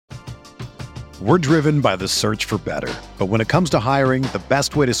We're driven by the search for better. But when it comes to hiring, the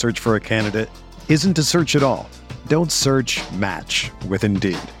best way to search for a candidate isn't to search at all. Don't search, match with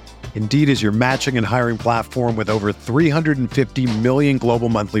Indeed. Indeed is your matching and hiring platform with over 350 million global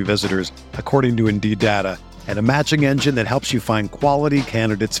monthly visitors, according to Indeed data, and a matching engine that helps you find quality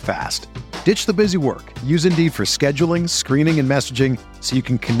candidates fast. Ditch the busy work. Use Indeed for scheduling, screening, and messaging so you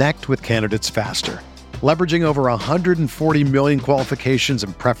can connect with candidates faster. Leveraging over 140 million qualifications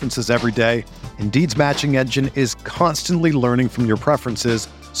and preferences every day, Indeed's matching engine is constantly learning from your preferences,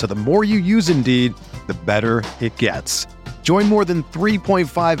 so the more you use Indeed, the better it gets. Join more than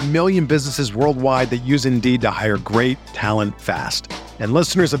 3.5 million businesses worldwide that use Indeed to hire great talent fast. And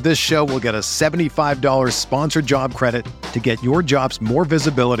listeners of this show will get a $75 sponsored job credit to get your jobs more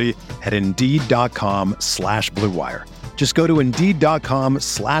visibility at Indeed.com/Blue Wire. Just go to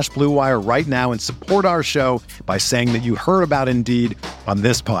Indeed.com/Blue Wire right now and support our show by saying that you heard about Indeed on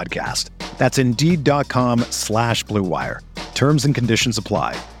this podcast. That's Indeed.com/Blue Wire. Terms and conditions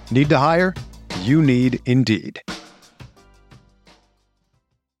apply. Need to hire? You need Indeed.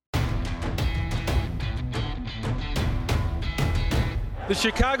 The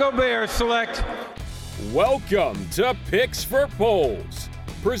Chicago Bears select. Welcome to Picks for Polls,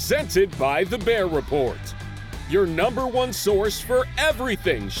 presented by The Bear Report, your number one source for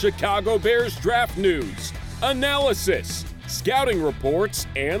everything Chicago Bears draft news, analysis, scouting reports,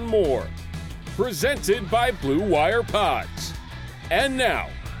 and more. Presented by Blue Wire Pods. And now,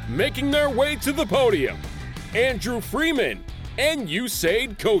 making their way to the podium, Andrew Freeman and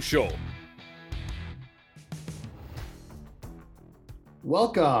Usaid Koshul.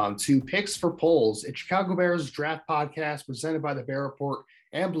 Welcome to Picks for Polls, a Chicago Bears draft podcast presented by the Bear Report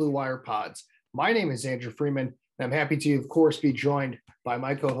and Blue Wire Pods. My name is Andrew Freeman, and I'm happy to, of course, be joined by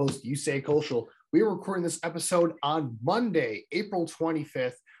my co-host, Usaid Koshul. We are recording this episode on Monday, April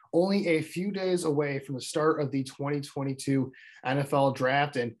 25th, only a few days away from the start of the 2022 NFL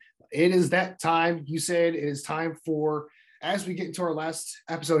Draft. And it is that time, Usaid, it is time for, as we get into our last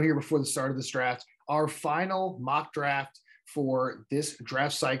episode here before the start of this draft, our final mock draft for this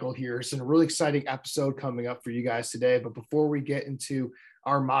draft cycle here. It's a really exciting episode coming up for you guys today. But before we get into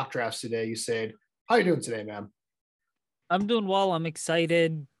our mock drafts today, Usaid, how are you doing today, man? I'm doing well. I'm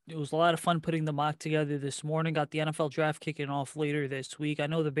excited. It was a lot of fun putting the mock together this morning. Got the NFL draft kicking off later this week. I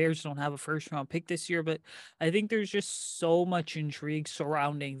know the Bears don't have a first round pick this year, but I think there's just so much intrigue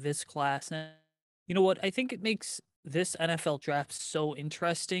surrounding this class. And you know what? I think it makes this NFL draft so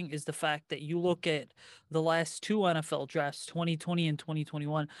interesting is the fact that you look at the last two NFL drafts, 2020 and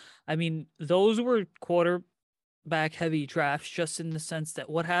 2021. I mean, those were quarterback heavy drafts, just in the sense that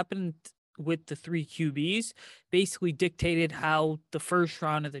what happened with the three QBs basically dictated how the first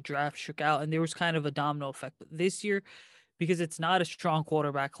round of the draft shook out. And there was kind of a domino effect. But this year, because it's not a strong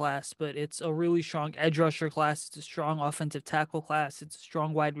quarterback class, but it's a really strong edge rusher class, it's a strong offensive tackle class, it's a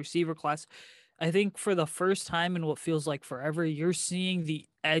strong wide receiver class. I think for the first time in what feels like forever, you're seeing the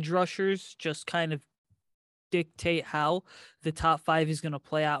edge rushers just kind of dictate how the top five is going to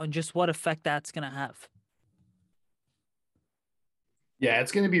play out and just what effect that's going to have. Yeah,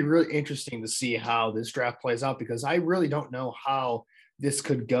 it's going to be really interesting to see how this draft plays out, because I really don't know how this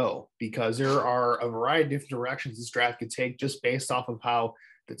could go, because there are a variety of different directions this draft could take just based off of how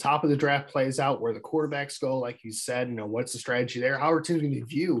the top of the draft plays out, where the quarterbacks go, like you said, what's the strategy there? How are teams going to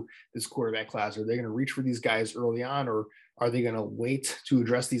view this quarterback class? Are they going to reach for these guys early on, or are they going to wait to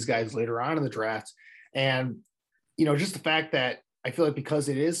address these guys later on in the draft? And, just the fact that I feel like because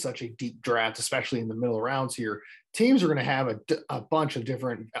it is such a deep draft, especially in the middle rounds here, teams are going to have a bunch of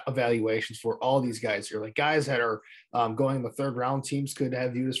different evaluations for all these guys here. Like guys that are going in the third round, teams could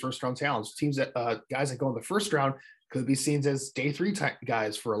have viewed as first round talents. Teams that guys that go in the first round could be seen as day three type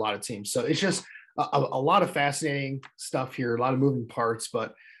guys for a lot of teams. So it's just a lot of fascinating stuff here, a lot of moving parts,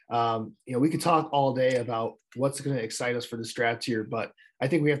 but we could talk all day about what's going to excite us for this draft here, but I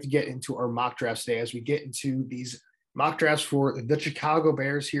think we have to get into our mock drafts today as we get into these mock drafts for the Chicago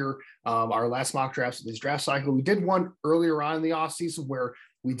Bears here. Our last mock drafts of this draft cycle. We did one earlier on in the offseason where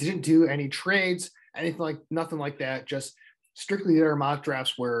we didn't do any trades, nothing like that, just strictly did our mock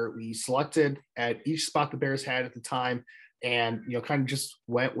drafts where we selected at each spot the Bears had at the time and, kind of just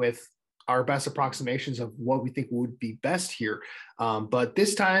went with our best approximations of what we think would be best here. But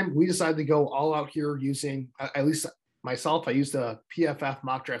this time we decided to go all out here using, at least myself, I used a PFF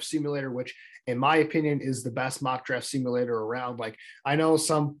mock draft simulator, which in my opinion is the best mock draft simulator around. Like, I know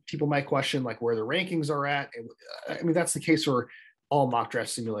some people might question like where the rankings are at. I mean, that's the case for all mock draft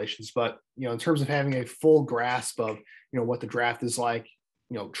simulations, but in terms of having a full grasp of what the draft is like,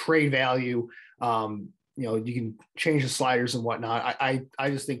 trade value, you can change the sliders and whatnot. I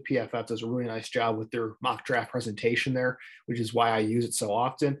just think PFF does a really nice job with their mock draft presentation there, which is why I use it so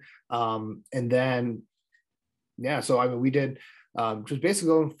often. And then, so I mean, we did just basically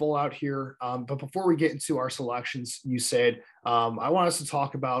going full out here. But before we get into our selections, you said I want us to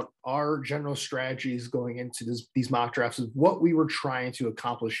talk about our general strategies going into these mock drafts, of what we were trying to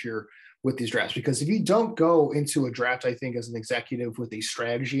accomplish here with these drafts. Because if you don't go into a draft, I think as an executive with a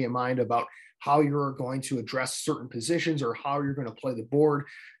strategy in mind about how you're going to address certain positions or how you're going to play the board,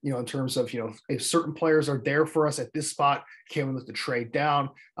 in terms of, if certain players are there for us at this spot, can we look to trade down?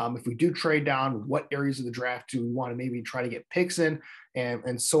 If we do trade down, what areas of the draft do we want to maybe try to get picks in,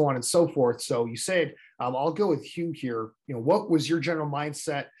 and so on and so forth. So you said, I'll go with Hugh here. What was your general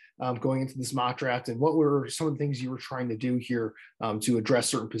mindset going into this mock draft, and what were some of the things you were trying to do here to address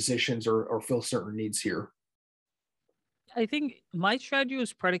certain positions or fill certain needs here? I think my strategy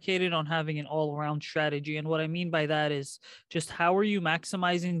was predicated on having an all-around strategy. And what I mean by that is just how are you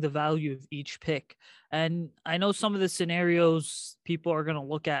maximizing the value of each pick? And I know some of the scenarios people are going to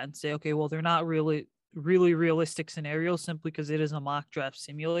look at and say, okay, well, they're not really realistic scenarios simply because it is a mock draft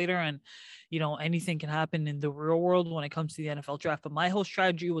simulator, and anything can happen in the real world when it comes to the NFL draft. But my whole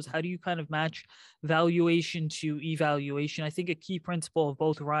strategy was, how do you kind of match valuation to evaluation? I think a key principle of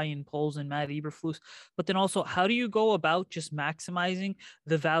both Ryan Poles and Matt Eberflus, but then also how do you go about just maximizing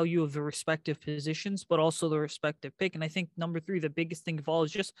the value of the respective positions, but also the respective pick? And I think number 3, the biggest thing of all,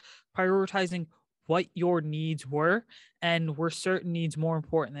 is just prioritizing what your needs were, and were certain needs more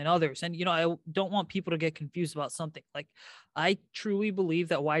important than others. And, I don't want people to get confused about something. Like, I truly believe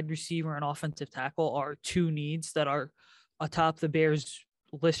that wide receiver and offensive tackle are 2 needs that are atop the Bears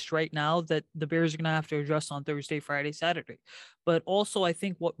list right now that the Bears are going to have to address on Thursday, Friday, Saturday. But also, I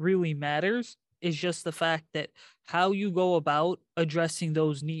think what really matters is just the fact that how you go about addressing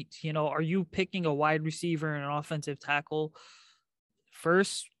those needs. Are you picking a wide receiver and an offensive tackle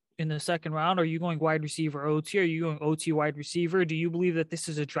first in the second round? Are you going wide receiver OT? Are you going OT wide receiver? Do you believe that this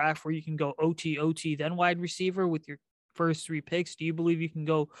is a draft where you can go OT, then wide receiver with your first 3 picks? Do you believe you can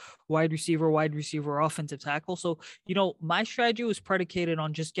go wide receiver, offensive tackle? So, my strategy was predicated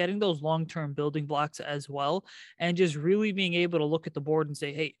on just getting those long-term building blocks as well, and just really being able to look at the board and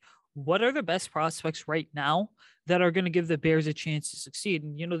say, hey, what are the best prospects right now that are going to give the Bears a chance to succeed?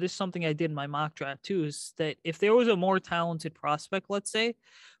 And, this is something I did in my mock draft too, is that if there was a more talented prospect, let's say,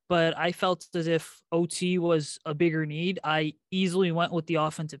 but I felt as if OT was a bigger need, I easily went with the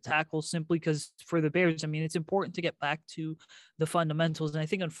offensive tackle, simply because for the Bears, I mean, it's important to get back to the fundamentals. And I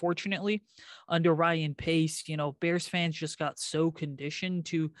think, unfortunately, under Ryan Pace, Bears fans just got so conditioned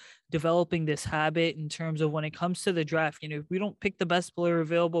to developing this habit in terms of when it comes to the draft. If we don't pick the best player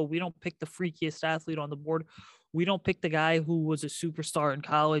available, we don't pick the freakiest athlete on the board, we don't pick the guy who was a superstar in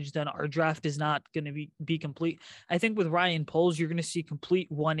college, then our draft is not going to be complete. I think with Ryan Poles, you're going to see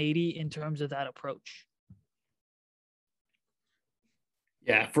complete 180 in terms of that approach.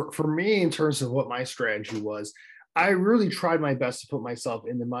 Yeah, for me, in terms of what my strategy was, I really tried my best to put myself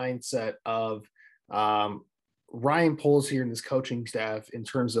in the mindset of Ryan Poles here and his coaching staff in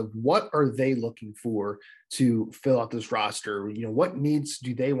terms of what are they looking for to fill out this roster? What needs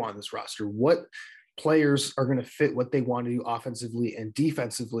do they want in this roster? What players are going to fit what they want to do offensively and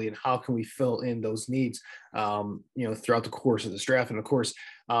defensively, and how can we fill in those needs, throughout the course of this draft? And of course,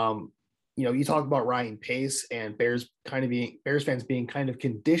 you talk about Ryan Pace and Bears fans being kind of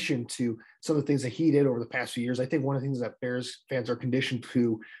conditioned to some of the things that he did over the past few years. I think one of the things that Bears fans are conditioned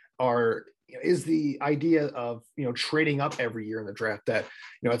to is the idea of, trading up every year in the draft, that,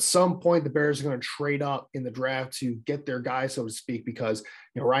 at some point the Bears are going to trade up in the draft to get their guy, so to speak, because,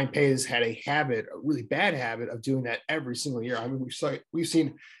 Ryan Pace had a really bad habit of doing that every single year. I mean, we've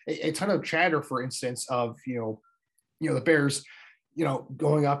seen a ton of chatter, for instance, of, the Bears,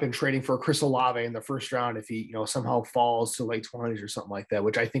 going up and trading for Chris Olave in the first round if he, somehow falls to late 20s or something like that,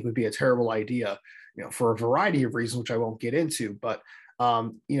 which I think would be a terrible idea, for a variety of reasons, which I won't get into. But,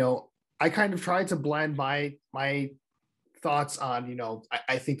 I kind of tried to blend my thoughts on,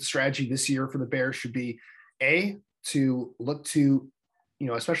 I think the strategy this year for the Bears should be to look to,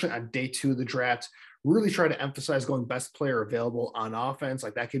 especially on day 2 of the draft, really try to emphasize going best player available on offense.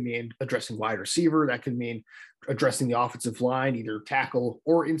 Like, that could mean addressing wide receiver. That could mean addressing the offensive line, either tackle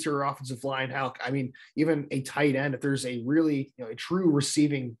or interior offensive line. Even a tight end, if there's a really, a true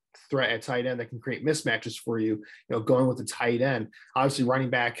receiving threat at tight end that can create mismatches for you, going with the tight end. Obviously, running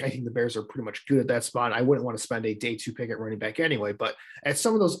back, I think the Bears are pretty much good at that spot. I wouldn't want to spend a day 2 pick at running back anyway, but at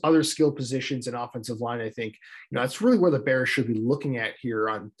some of those other skill positions in offensive line, I think, that's really where the Bears should be looking at here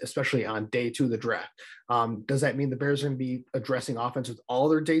especially on day 2 of the draft. Does that mean the Bears are going to be addressing offense with all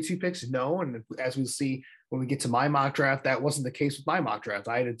their day 2 picks? No. And as we see, when we get to my mock draft, that wasn't the case with my mock draft.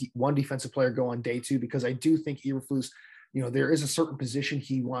 I had one defensive player go on day 2 because I do think Eberflus, there is a certain position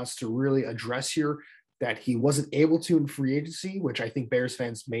he wants to really address here that he wasn't able to in free agency, which I think Bears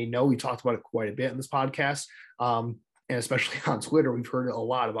fans may know. We talked about it quite a bit in this podcast. And especially on Twitter, we've heard a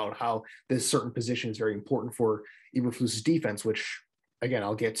lot about how this certain position is very important for Eberflus's defense, which again,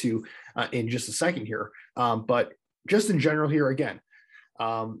 I'll get to in just a second here. But just in general here, again,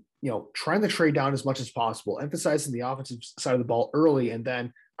 trying to trade down as much as possible, emphasizing the offensive side of the ball early. And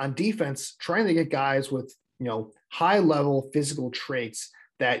then on defense, trying to get guys with, high level physical traits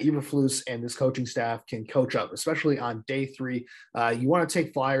that Eberflus and this coaching staff can coach up, especially on day 3. You want to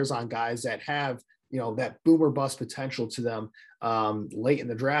take flyers on guys that have, that boom or bust potential to them late in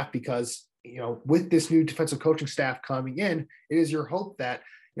the draft, because, with this new defensive coaching staff coming in, it is your hope that,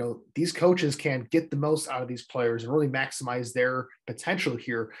 these coaches can get the most out of these players and really maximize their potential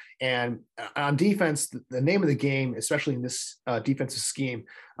here. And on defense, the name of the game, especially in this defensive scheme,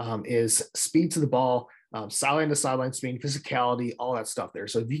 is speed to the ball, sideline to sideline speed, physicality, all that stuff there.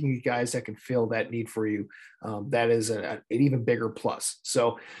 So if you can get guys that can fill that need for you, that is an even bigger plus.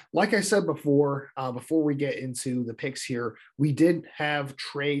 So like I said before we get into the picks here, we did have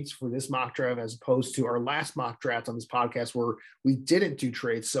trades for this mock draft as opposed to our last mock draft on this podcast where we didn't do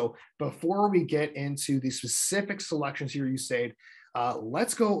trades. So before we get into the specific selections here, Usaid,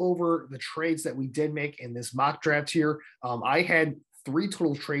 let's go over the trades that we did make in this mock draft here. I had 3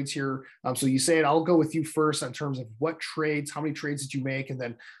 total trades here. So Usaid, I'll go with you first in terms of how many trades did you make? And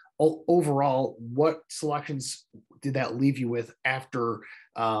then overall, what selections did that leave you with after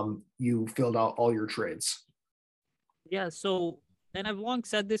you filled out all your trades? Yeah. So, and I've long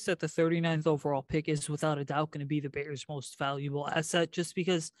said this, that the 39th overall pick is without a doubt going to be the Bears' most valuable asset, just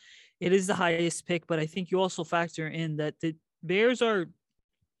because it is the highest pick. But I think you also factor in that the Bears are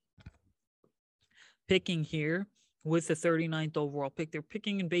picking here with the 39th overall pick. They're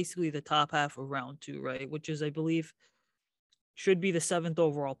picking in basically the top half of round 2, right? Which is, I believe, should be the 7th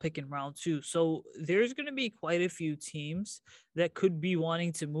overall pick in round 2. So there's going to be quite a few teams that could be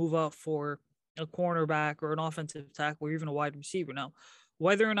wanting to move up for a cornerback or an offensive tackle or even a wide receiver. Now,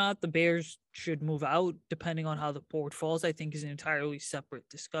 whether or not the Bears should move out, depending on how the board falls, I think is an entirely separate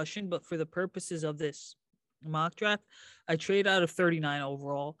discussion. But for the purposes of this mock draft, I trade out of 39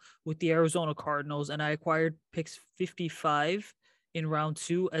 overall with the Arizona Cardinals, and I acquired picks 55 in round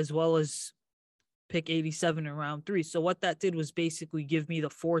 2 as well as pick 87 in round 3. So what that did was basically give me the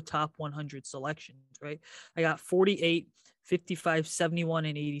 4 top 100 selections, right? I got 48, 55, 71,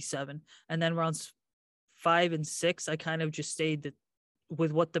 and 87. And then rounds 5 and 6, I kind of just stayed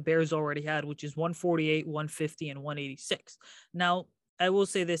with what the Bears already had, which is 148, 150, and 186. Now, I will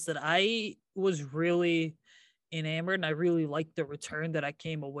say this, that I was really enamored and I really liked the return that I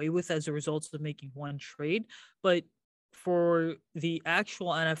came away with as a result of making one trade. But for the actual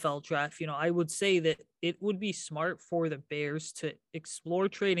NFL draft, I would say that it would be smart for the Bears to explore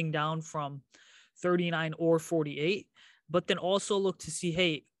trading down from 39 or 48, but then also look to see,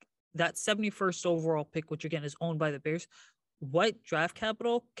 hey, that 71st overall pick, which again is owned by the Bears, what draft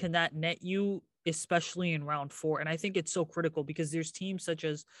capital can that net you, especially in round 4? And I think it's so critical because there's teams such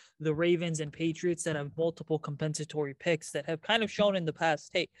as the Ravens and Patriots that have multiple compensatory picks that have kind of shown in the past,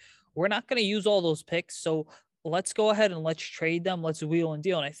 hey, we're not going to use all those picks, so let's go ahead and let's trade them. Let's wheel and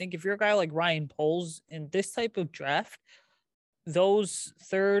deal. And I think if you're a guy like Ryan Poles in this type of draft, those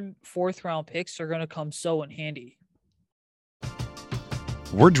 3rd, 4th round picks are going to come so in handy.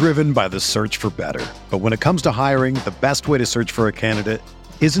 We're driven by the search for better. But when it comes to hiring, the best way to search for a candidate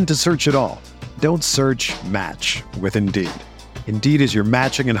isn't to search at all. Don't search, match with Indeed. Indeed is your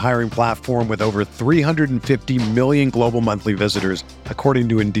matching and hiring platform with over 350 million global monthly visitors, according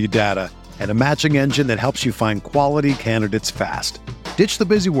to Indeed data, and a matching engine that helps you find quality candidates fast. Ditch the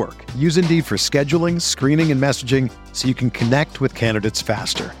busy work. Use Indeed for scheduling, screening, and messaging so you can connect with candidates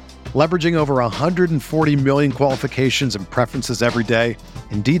faster. Leveraging over 140 million qualifications and preferences every day,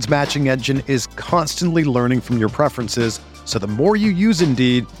 Indeed's matching engine is constantly learning from your preferences, so the more you use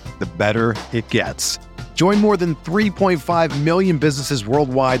Indeed, the better it gets. Join more than 3.5 million businesses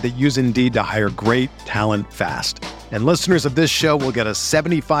worldwide that use Indeed to hire great talent fast. And listeners of this show will get a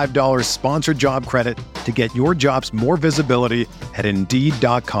 $75 sponsored job credit to get your jobs more visibility at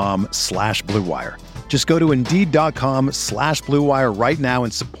Indeed.com/Blue Wire. Just go to Indeed.com/Blue Wire right now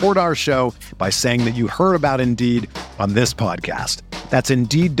and support our show by saying that you heard about Indeed on this podcast. That's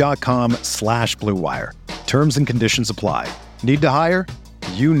Indeed.com/Blue Wire. Terms and conditions apply. Need to hire?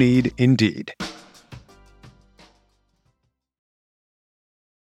 You need Indeed.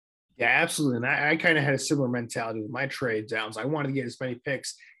 Yeah, absolutely. And I kind of had a similar mentality with my trade downs. I wanted to get as many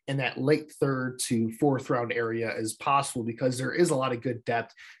picks in that late third to fourth round area as possible because there is a lot of good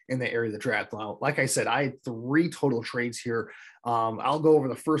depth in the area of the draft. Now, like I said, I had 3 total trades here. I'll go over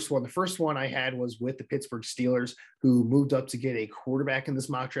the first one. The first one I had was with the Pittsburgh Steelers, who moved up to get a quarterback in this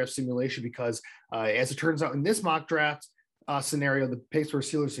mock draft simulation because as it turns out in this mock draft scenario, the Pittsburgh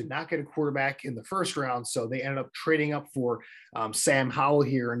Steelers did not get a quarterback in the first round. So they ended up trading up for Sam Howell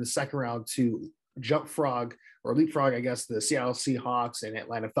here in the second round to leapfrog, I guess, the Seattle Seahawks and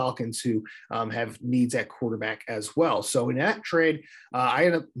Atlanta Falcons, who have needs at quarterback as well. So in that trade, I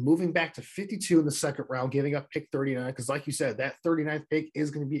ended up moving back to 52 in the second round, giving up pick 39, because like you said, that 39th pick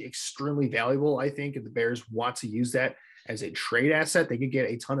is going to be extremely valuable, I think, if the Bears want to use that as a trade asset. They could get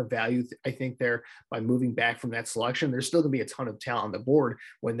a ton of value, I think, there by moving back from that selection. There's still going to be a ton of talent on the board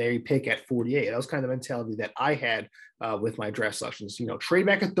when they pick at 48. That was kind of the mentality that I had with my draft selections. Trade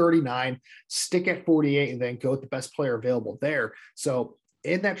back at 39, stick at 48, and then go with the best player available there. So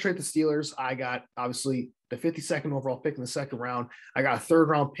in that trade, the Steelers, I got obviously the 52nd overall pick in the second round. I got a third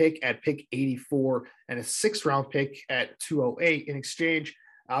round pick at pick 84 and a 6th round pick at 208 in exchange,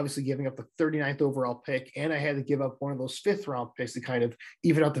 obviously giving up the 39th overall pick. And I had to give up one of those 5th round picks to kind of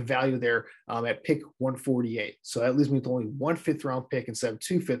even out the value there at pick 148. So that leaves me with only 1 5th round pick instead of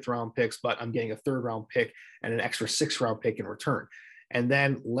 2 5th round picks, but I'm getting a 3rd round pick and an extra 6th round pick in return. And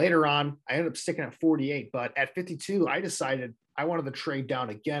then later on, I ended up sticking at 48, but at 52, I decided I wanted to trade down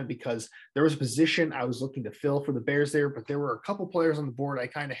again because there was a position I was looking to fill for the Bears there, but there were a couple players on the board I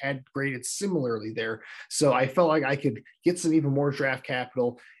kind of had graded similarly there. So I felt like I could get some even more draft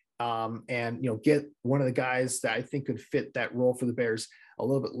capital and get one of the guys that I think could fit that role for the Bears a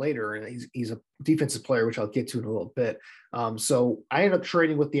little bit later. And he's a defensive player, which I'll get to in a little bit. So I ended up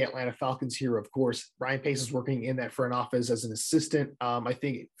trading with the Atlanta Falcons here. Of course, Ryan Pace is working in that front office as an assistant, I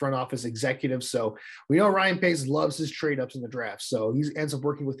think front office executive. So we know Ryan Pace loves his trade ups in the draft. So he ends up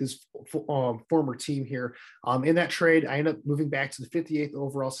working with his former team here. In that trade, I ended up moving back to the 58th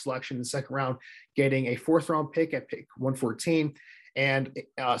overall selection in the second round, getting a 4th round pick at pick 114. And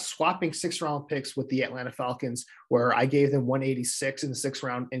swapping 6th round picks with the Atlanta Falcons, where I gave them 186 in the 6th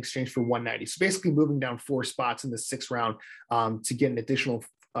round in exchange for 190. So basically moving down 4 spots in the 6th round to get an additional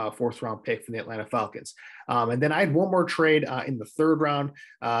 4th round pick from the Atlanta Falcons. And then I had one more trade in the 3rd round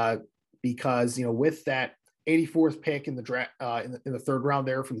because, with that 84th pick in the draft in the 3rd round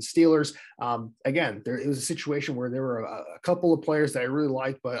there from the Steelers. Again, it was a situation where there were a couple of players that I really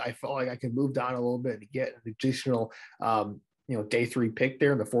liked, but I felt like I could move down a little bit to get an additional day 3 pick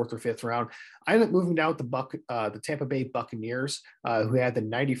there in the 4th or 5th round. I ended up moving down with the Tampa Bay Buccaneers, who had the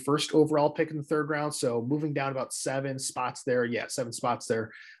 91st overall pick in the 3rd round. So moving down about 7 spots there. Yeah, 7 spots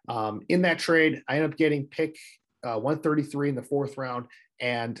there. In that trade, I ended up getting pick 133 in the 4th round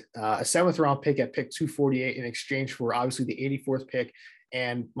and a 7th round pick at pick 248 in exchange for obviously the 84th pick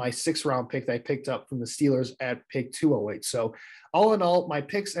and my 6th round pick that I picked up from the Steelers at pick 208. So all in all, my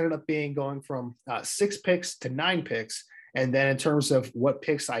picks ended up going from 6 picks to 9 picks. And then in terms of what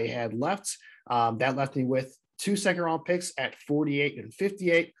picks I had left, that left me with 2 second-round picks at 48 and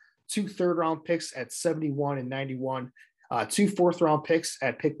 58, 2 third-round picks at 71 and 91, 2 fourth-round picks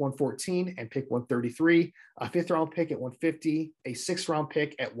at pick 114 and pick 133, a 5th-round pick at 150, a 6th-round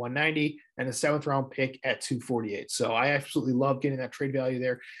pick at 190, and a 7th-round pick at 248. So I absolutely love getting that trade value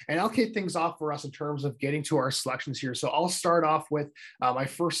there. And I'll kick things off for us in terms of getting to our selections here. So I'll start off with my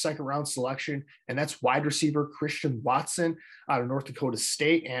first second-round selection, and that's wide receiver Christian Watson out of North Dakota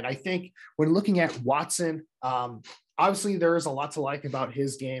State. And I think when looking at Watson, obviously, there is a lot to like about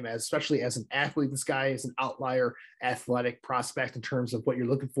his game, especially as an athlete. This guy is an outlier athletic prospect in terms of what you're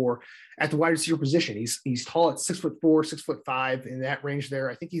looking for at the wide receiver position. He's tall at 6'4", 6'5", in that range there.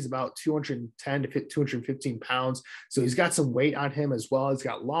 I think he's about 210 to 215 pounds. So he's got some weight on him as well. He's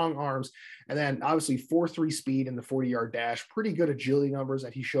got long arms. And then obviously 4.3 speed in the 40-yard dash, pretty good agility numbers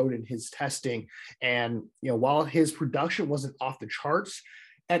that he showed in his testing. And, while his production wasn't off the charts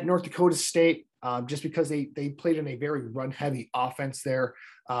at North Dakota State, just because they played in a very run-heavy offense there.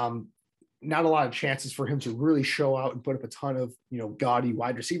 Not a lot of chances for him to really show out and put up a ton of, gaudy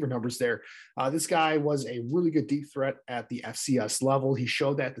wide receiver numbers there. This guy was a really good deep threat at the FCS level. He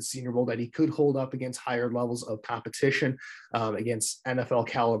showed that at the Senior Bowl that he could hold up against higher levels of competition against NFL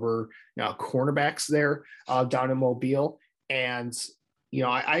caliber cornerbacks there down in Mobile. And,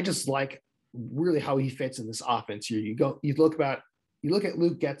 I just like really how he fits in this offense here. You look at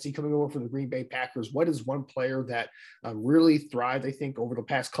Luke Getsy coming over from the Green Bay Packers. What is one player that really thrived, I think, over the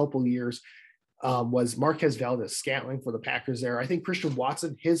past couple of years was Marquez Valdes-Scantling for the Packers there. I think Christian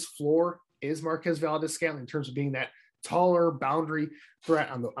Watson, his floor is Marquez Valdes-Scantling in terms of being that taller boundary threat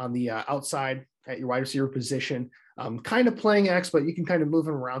on the outside at your wide receiver position, kind of playing X, but you can kind of move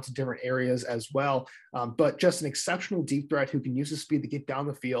him around to different areas as well. But just an exceptional deep threat who can use his speed to get down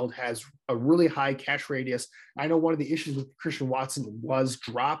the field, has a really high catch radius. I know one of the issues with Christian Watson was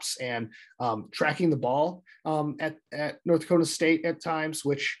drops and tracking the ball at North Dakota State at times,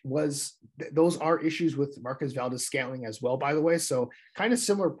 which was, those are issues with Marquez Valdes-Scantling as well, by the way. So kind of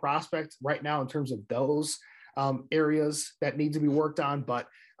similar prospect right now in terms of those areas that need to be worked on, but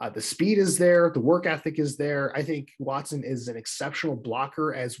the speed is there. The work ethic is there. I think Watson is an exceptional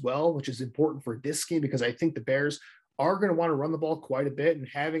blocker as well, which is important for this scheme because I think the Bears are going to want to run the ball quite a bit, and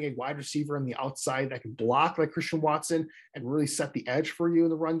having a wide receiver on the outside that can block like Christian Watson and really set the edge for you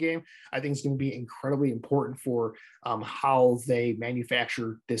in the run game, I think is going to be incredibly important for how they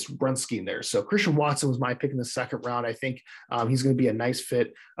manufacture this run scheme there. So Christian Watson was my pick in the second round. I think he's going to be a nice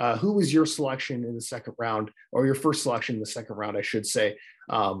fit. Who was your selection in the second round, or your first selection in the second round, I should say,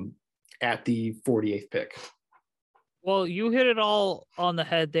 at the 48th pick? Well, you hit it all on the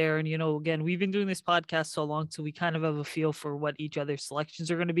head there. And, again, we've been doing this podcast so long, so we kind of have a feel for what each other's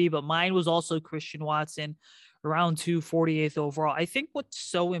selections are going to be. But mine was also Christian Watson, round 2, 48th overall. I think what's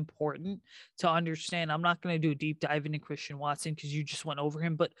so important to understand, I'm not going to do a deep dive into Christian Watson because you just went over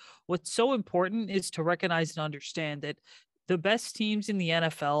him. But what's so important is to recognize and understand that the best teams in the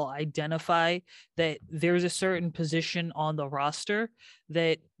NFL identify that there's a certain position on the roster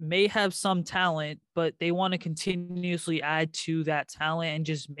that may have some talent, but they want to continuously add to that talent and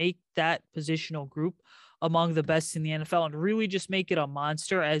just make that positional group among the best in the NFL and really just make it a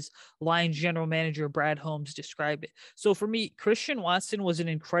monster, as Lions general manager Brad Holmes described it. So for me, Christian Watson was an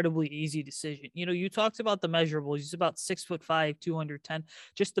incredibly easy decision. You talked about the measurables. He's about 6'5", 210,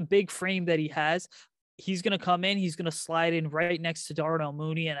 just the big frame that he has. He's going to come in. He's going to slide in right next to Darnell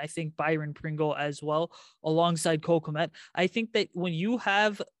Mooney, and I think Byron Pringle as well, alongside Cole Kmet. I think that when you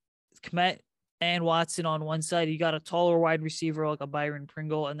have Kmet and Watson on one side, you got a taller wide receiver like a Byron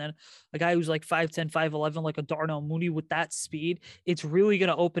Pringle, and then a guy who's like 5'10", 5'11", like a Darnell Mooney with that speed. It's really going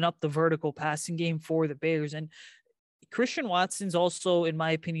to open up the vertical passing game for the Bears. And Christian Watson's also, in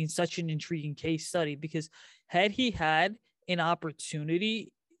my opinion, such an intriguing case study because had he had an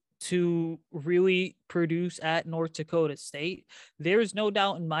opportunity to really produce at North Dakota State, there's no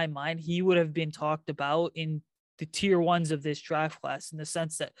doubt in my mind he would have been talked about in the tier ones of this draft class, in the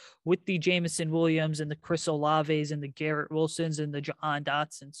sense that with the Jameson Williams and the Chris Olaves and the Garrett Wilsons and the Jahan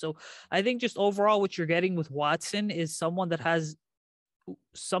Dotson. So I think just overall what you're getting with Watson is someone that has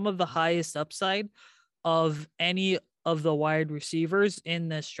some of the highest upside of any of the wide receivers in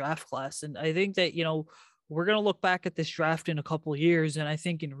this draft class. And I think that, we're going to look back at this draft in a couple of years, and I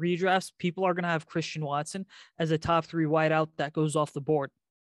think in redrafts, people are going to have Christian Watson as a top 3 wideout that goes off the board.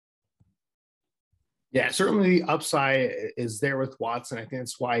 Yeah, certainly the upside is there with Watson. I think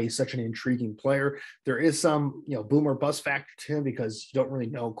that's why he's such an intriguing player. There is some, boom or bust factor to him because you don't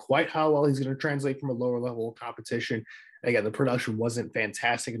really know quite how well he's going to translate from a lower level competition. Again, the production wasn't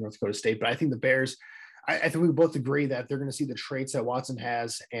fantastic in North Dakota State, but I think the Bears, I think we both agree that they're going to see the traits that Watson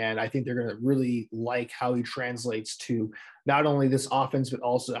has, and I think they're going to really like how he translates to not only this offense, but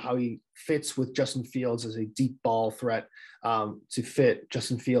also how he fits with Justin Fields as a deep ball threat, to fit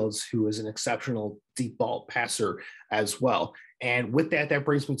Justin Fields, who is an exceptional deep ball passer as well. And with that, that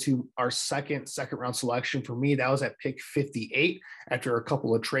brings me to our second round selection. For me, that was at pick 58 after a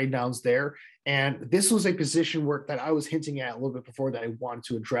couple of trade downs there. And this was a position that I was hinting at a little bit before that I wanted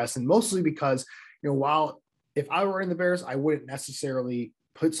to address, and mostly because while if I were in the Bears, I wouldn't necessarily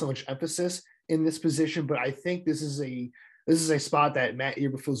put so much emphasis in this position, but I think this is a spot that Matt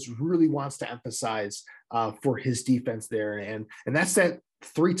Eberflus really wants to emphasize for his defense there. And that's that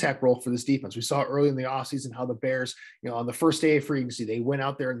 3-tech role for this defense. We saw early in the offseason how the Bears, on the first day of free agency, they went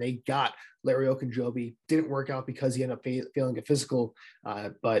out there and they got Larry Ogunjobi. Didn't work out because he ended up failing a physical,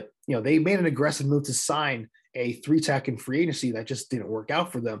 but they made an aggressive move to sign a 3-tech in free agency that just didn't work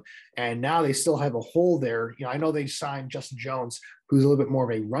out for them. And now they still have a hole there. I know they signed Justin Jones, who's a little bit more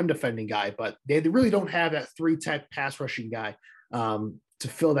of a run defending guy, but they really don't have that 3-tech pass rushing guy to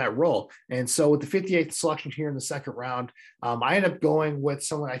fill that role. And so with the 58th selection here in the second round, I end up going with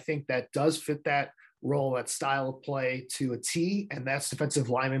someone I think that does fit that role, that style of play to a T, and that's defensive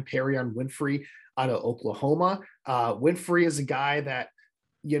lineman Perrion Winfrey out of Oklahoma. Winfrey is a guy that,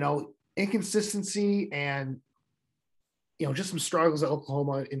 inconsistency and just some struggles at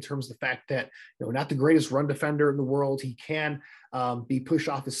Oklahoma in terms of the fact that, not the greatest run defender in the world. He can be pushed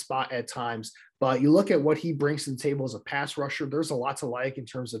off his spot at times, but you look at what he brings to the table as a pass rusher, there's a lot to like in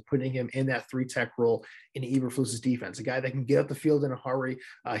terms of putting him in that 3-tech role in Eberflus's defense, a guy that can get up the field in a hurry.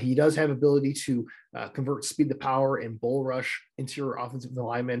 He does have ability to convert speed to power and bull rush interior offensive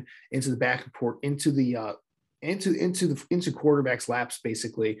linemen into the backcourt, into quarterback's laps,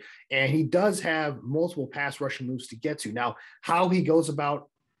 basically. And he does have multiple pass rushing moves to get to. Now, how he goes about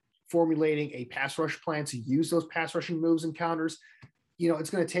formulating a pass rush plan to use those pass rushing moves and counters,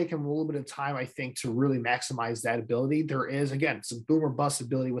 it's going to take him a little bit of time, I think, to really maximize that ability. There is, again, some boom or bust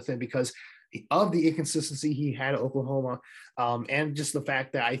ability with him because of the inconsistency he had at Oklahoma, and just the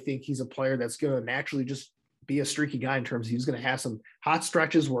fact that I think he's a player that's going to naturally just be a streaky guy in terms of he's going to have some hot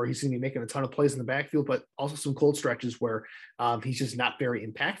stretches where he's going to be making a ton of plays in the backfield, but also some cold stretches where he's just not very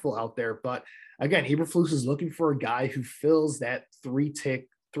impactful out there. But again, Eberflus is looking for a guy who fills that three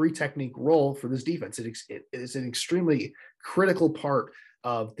technique role for this defense. It is an extremely critical part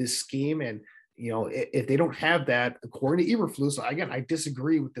of this scheme. And, if they don't have that, according to Eberflus, again, I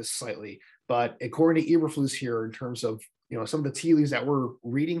disagree with this slightly, but according to Eberflus here, in terms of, some of the tea leaves that we're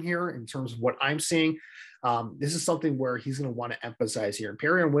reading here, in terms of what I'm seeing, this is something where he's going to want to emphasize here. And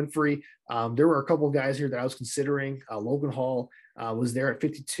Perrion Winfrey, there were a couple of guys here that I was considering. Logan Hall was there at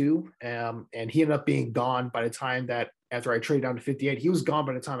 52, and he ended up being gone by the time that, after I traded down to 58, he was gone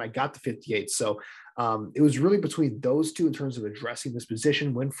by the time I got to 58. So it was really between those two in terms of addressing this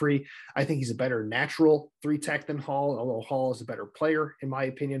position. Winfrey, I think he's a better natural 3-tech than Hall, although Hall is a better player in my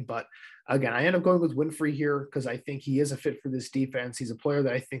opinion. But again, I end up going with Winfrey here because I think he is a fit for this defense. He's a player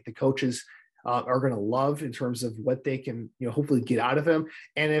that I think the coaches are going to love in terms of what they can, hopefully get out of him.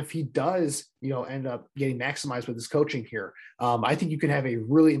 And if he does, end up getting maximized with his coaching here, I think you can have a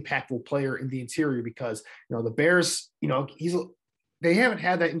really impactful player in the interior because, the Bears, they haven't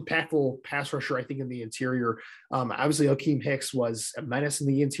had that impactful pass rusher, I think, in the interior. Obviously, Akeem Hicks was a menace in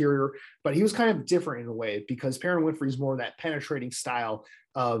the interior, but he was kind of different in a way because Perrion Winfrey is more of that penetrating style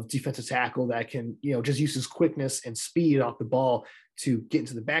of defensive tackle that can, just use his quickness and speed off the ball to get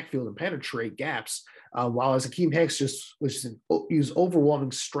into the backfield and penetrate gaps. While as Akeem Hicks use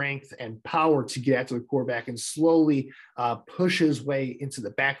overwhelming strength and power to get after the quarterback and slowly push his way into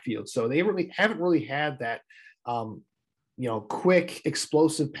the backfield. So they haven't really had that, quick,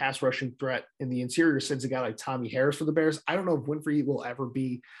 explosive pass rushing threat in the interior since a guy like Tommy Harris for the Bears. I don't know if Winfrey will ever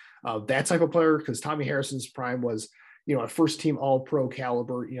be that type of player because Tommy Harrison's prime was, a first team all-pro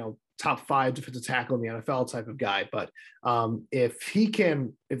caliber, top 5 defensive tackle in the NFL type of guy. But if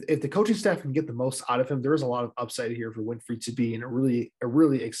the coaching staff can get the most out of him, there is a lot of upside here for Winfrey to be in a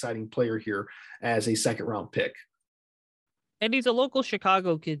really exciting player here as a 2nd-round pick. And he's a local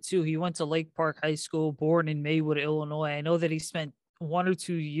Chicago kid too. He went to Lake Park High School, born in Maywood, Illinois. I know that he spent 1 or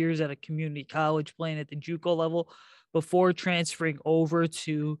 2 years at a community college playing at the JUCO level before transferring over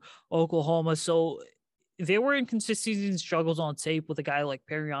to Oklahoma. So there were inconsistencies and struggles on tape with a guy like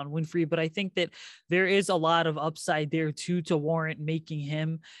Perrion Winfrey, but I think that there is a lot of upside there too to warrant making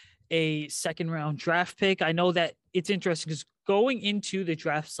him a 2nd-round draft pick. I know that it's interesting because going into the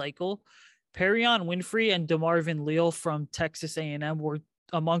draft cycle, Perrion Winfrey and DeMarvin Leal from Texas A&M were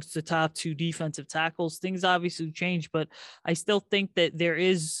amongst the top 2 defensive tackles. Things obviously changed, but I still think that there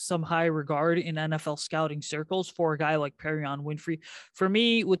is some high regard in NFL scouting circles for a guy like Perrion Winfrey. For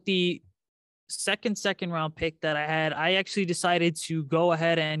me, with the second round pick that I had, I actually decided to go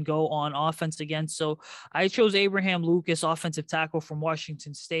ahead and go on offense again. So I chose Abraham Lucas, offensive tackle from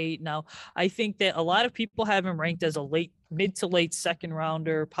Washington State. Now, I think that a lot of people have him ranked as a mid to late 2nd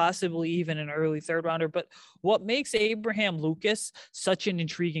rounder, possibly even an early 3rd rounder. But what makes Abraham Lucas such an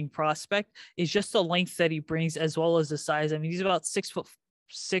intriguing prospect is just the length that he brings as well as the size. I mean, he's about 6'6"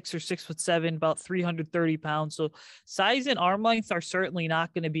 or 6'7", about 330 pounds. So size and arm length are certainly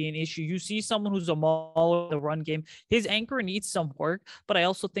not going to be an issue. You see someone who's a mauler in the run game. His anchor needs some work, but I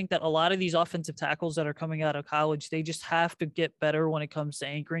also think that a lot of these offensive tackles that are coming out of college, they just have to get better when it comes to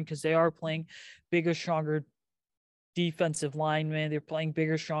anchoring because they are playing bigger, stronger defensive linemen. They're playing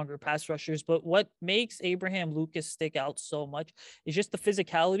bigger, stronger pass rushers. But what makes Abraham Lucas stick out so much is just the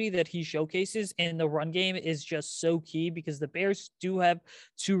physicality that he showcases in the run game is just so key because the Bears do have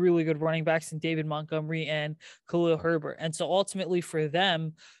 2 really good running backs in David Montgomery and Khalil Herbert. And so ultimately for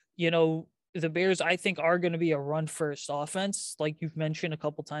them, the Bears, I think, are going to be a run-first offense, like you've mentioned a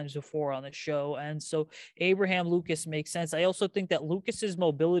couple times before on the show. And so Abraham Lucas makes sense. I also think that Lucas's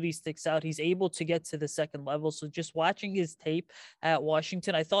mobility sticks out. He's able to get to the 2nd level. So just watching his tape at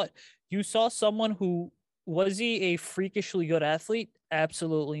Washington, I thought you saw someone who, was he a freakishly good athlete?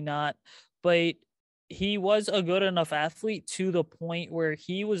 Absolutely not. But he was a good enough athlete to the point where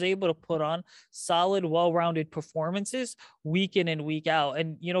he was able to put on solid, well-rounded performances week in and week out.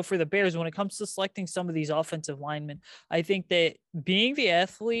 And, for the Bears, when it comes to selecting some of these offensive linemen, I think that being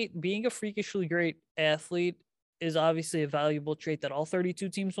a freakishly great athlete is obviously a valuable trait that all 32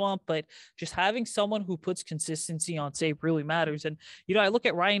 teams want, but just having someone who puts consistency on tape really matters. And, I look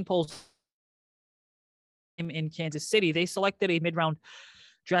at Ryan Poles in Kansas City. They selected a mid-round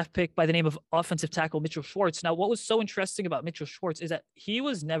draft pick by the name of offensive tackle Mitchell Schwartz. Now, what was so interesting about Mitchell Schwartz is that he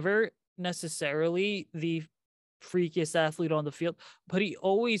was never necessarily the freakiest athlete on the field, but he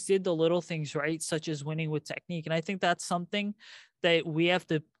always did the little things right, such as winning with technique. And I think that's something that we have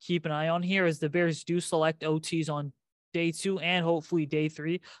to keep an eye on here as the Bears do select OTs on day 2 and hopefully day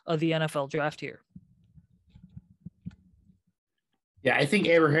 3 of the NFL draft here. Yeah, I think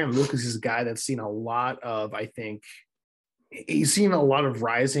Abraham Lucas is a guy that's seen a lot of, he's seen a lot of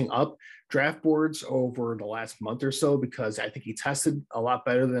rising up draft boards over the last month or so, because I think he tested a lot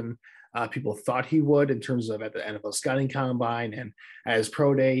better than people thought he would in terms of at the NFL scouting combine and at his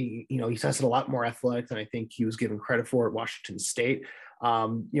pro day. He tested a lot more athletic than I think he was given credit for at Washington State.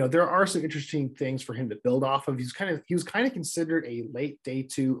 There are some interesting things for him to build off of. He was kind of considered a late day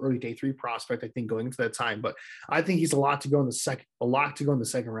 2, early day 3 prospect, I think, going into that time, but I think he's a lot to go in the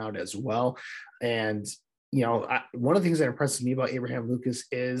second round as well. And one of the things that impresses me about Abraham Lucas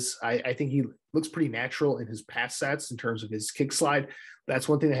is I think he looks pretty natural in his pass sets in terms of his kick slide. That's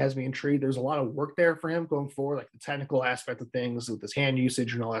one thing that has me intrigued. There's a lot of work there for him going forward, like the technical aspect of things with his hand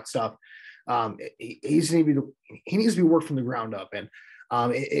usage and all that stuff. He needs to be worked from the ground up. And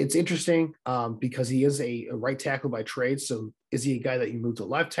it's interesting because he is a right tackle by trade. So is he a guy that you move to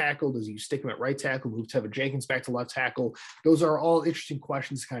left tackle? Does he stick him at right tackle, move Tevin Jenkins back to left tackle? Those are all interesting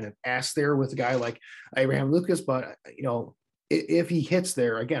questions to kind of ask there with a guy like Abraham Lucas. But, if he hits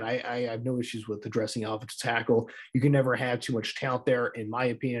there, again, I have no issues with addressing offensive tackle. You can never have too much talent there, in my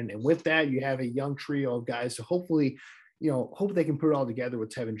opinion. And with that, you have a young trio of guys. So hopefully, hope they can put it all together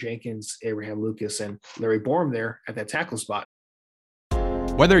with Tevin Jenkins, Abraham Lucas, and Larry Borom there at that tackle spot.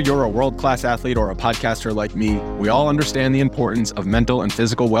 Whether you're a world-class athlete or a podcaster like me, we all understand the importance of mental and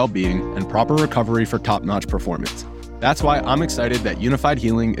physical well-being and proper recovery for top-notch performance. That's why I'm excited that Unified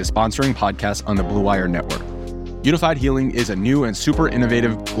Healing is sponsoring podcasts on the Blue Wire Network. Unified Healing is a new and super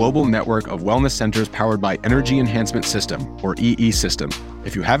innovative global network of wellness centers powered by Energy Enhancement System, or EE System.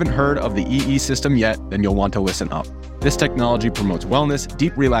 If you haven't heard of the EE System yet, then you'll want to listen up. This technology promotes wellness,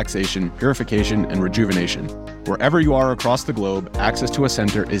 deep relaxation, purification, and rejuvenation. Wherever you are across the globe, access to a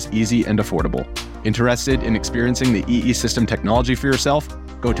center is easy and affordable. Interested in experiencing the EE System technology for yourself?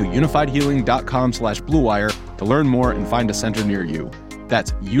 Go to unifiedhealing.com/bluewire to learn more and find a center near you.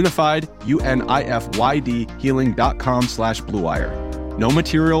 That's unified, UNIFYD, healing.com/bluewire. No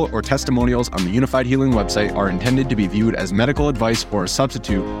material or testimonials on the Unified Healing website are intended to be viewed as medical advice or a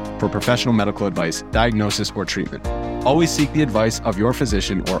substitute for professional medical advice, diagnosis, or treatment. Always seek the advice of your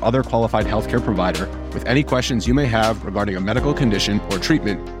physician or other qualified healthcare provider with any questions you may have regarding a medical condition or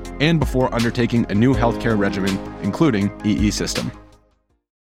treatment and before undertaking a new healthcare regimen, including EE System.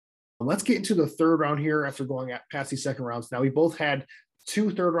 Let's get into the third round here after going past these second rounds. Now, we both had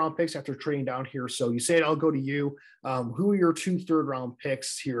 2 third-round picks after trading down here. So you said I'll go to you. Who are your 2 third-round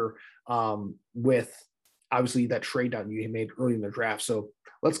picks here with obviously that trade down you made early in the draft? So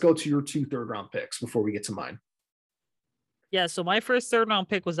let's go to your 2 third-round picks before we get to mine. Yeah, so my first third-round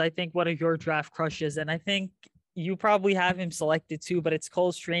pick was, I think, one of your draft crushes, and I think you probably have him selected too, but it's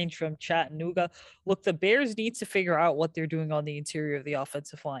Cole Strange from Chattanooga. Look, the Bears need to figure out what they're doing on the interior of the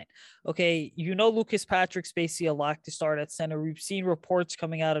offensive line. Okay, Lucas Patrick's basically a lock to start at center. We've seen reports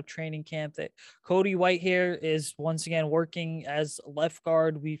coming out of training camp that Cody Whitehair is once again working as left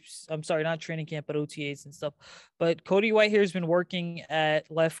guard. I'm sorry, not training camp, but OTAs and stuff. But Cody Whitehair has been working at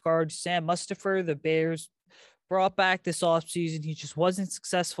left guard. Sam Mustipher, the Bears brought back this offseason. He just wasn't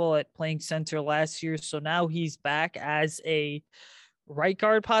successful at playing center last year. So now he's back as a right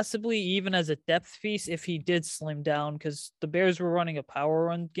guard, possibly even as a depth piece if he did slim down, because the Bears were running a power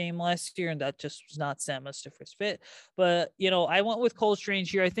run game last year, and that just was not Sam Mustipher's fit. But, I went with Cole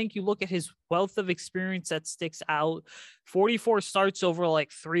Strange here. I think you look at his wealth of experience that sticks out. 44 starts over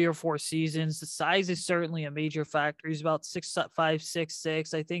like 3 or 4 seasons. The size is certainly a major factor. He's about 6'5",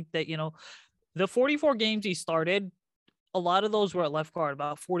 6'6". I think that, the 44 games he started, a lot of those were at left guard,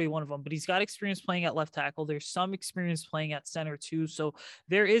 about 41 of them, but he's got experience playing at left tackle. There's some experience playing at center too. So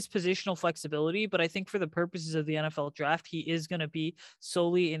there is positional flexibility, but I think for the purposes of the NFL draft, he is going to be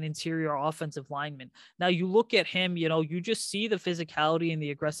solely an interior offensive lineman. Now you look at him, you just see the physicality and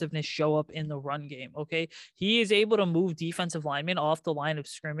the aggressiveness show up in the run game. Okay. He is able to move defensive linemen off the line of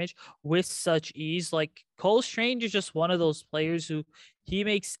scrimmage with such ease. Like Cole Strange is just one of those players who he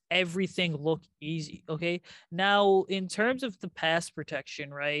makes everything look easy. Okay. Now, in terms of the pass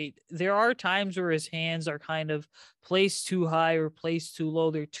protection, right, there are times where his hands are kind of placed too high or placed too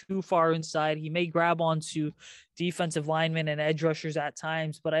low. They're too far inside. He may grab onto defensive linemen and edge rushers at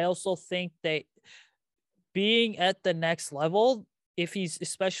times, but I also think that being at the next level, if he's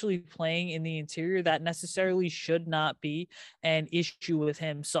especially playing in the interior, that necessarily should not be an issue with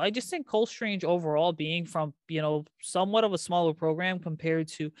him. So I just think Cole Strange overall, being from, somewhat of a smaller program compared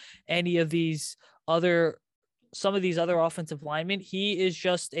to any of some of these other offensive linemen, he is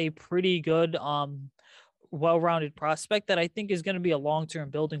just a pretty good, well-rounded prospect that I think is going to be a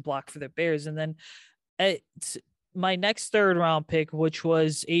long-term building block for the Bears. And then my next third round pick, which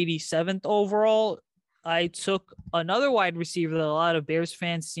was 87th overall, I took another wide receiver that a lot of Bears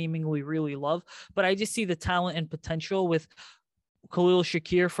fans seemingly really love, but I just see the talent and potential with Khalil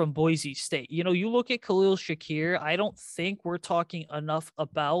Shakir from Boise State. You look at Khalil Shakir, I don't think we're talking enough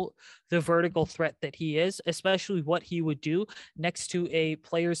about the vertical threat that he is, especially what he would do next to a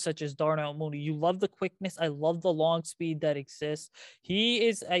player such as Darnell Mooney. You love the quickness. I love the long speed that exists. He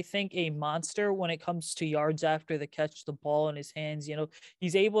is, I think, a monster when it comes to yards after the catch, the ball in his hands.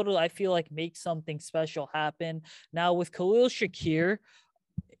 He's able to, I feel like, make something special happen. Now with Khalil Shakir,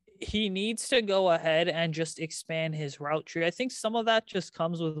 he needs to go ahead and just expand his route tree. I think some of that just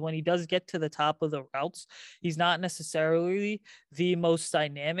comes with when he does get to the top of the routes. He's not necessarily the most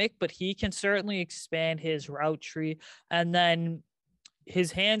dynamic, but he can certainly expand his route tree. And then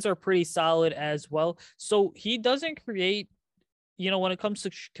his hands are pretty solid as well. So he doesn't create, when it comes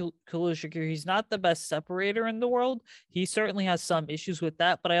to Khalil Shakir, he's not the best separator in the world. He certainly has some issues with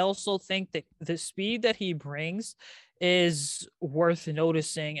that, but I also think that the speed that he brings is worth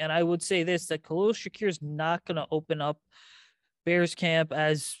noticing. And I would say this, that Khalil Shakir is not going to open up Bears camp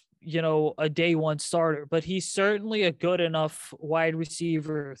as, a day one starter, but he's certainly a good enough wide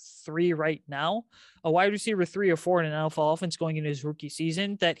receiver 3 right now, a wide receiver 3 or 4 in an NFL offense going into his rookie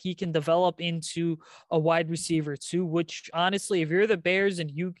season, that he can develop into a wide receiver 2, which honestly, if you're the Bears and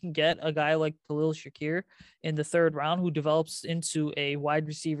you can get a guy like Khalil Shakir in the 3rd round who develops into a wide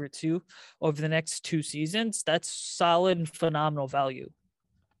receiver 2 over the next 2 seasons, that's solid and phenomenal value.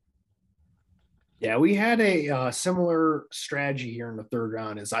 Yeah, we had a similar strategy here in the 3rd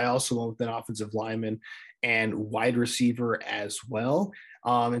round, as I also went with an offensive lineman and wide receiver as well.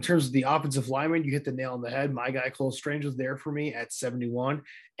 In terms of the offensive lineman, you hit the nail on the head. My guy, Cole Strange, was there for me at 71,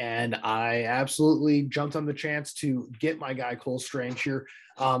 and I absolutely jumped on the chance to get my guy, Cole Strange here.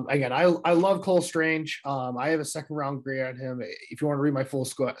 Again, I love Cole Strange. I have a 2nd round grade on him. If you want to read my full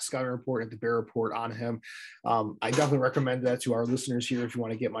scouting report at the Bear Report on him, I definitely recommend that to our listeners here if you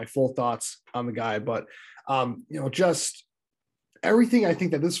want to get my full thoughts on the guy. But, just everything I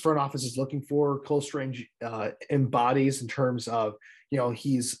think that this front office is looking for, Cole Strange embodies in terms of,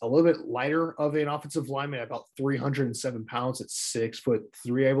 he's a little bit lighter of an offensive lineman, about 307 pounds at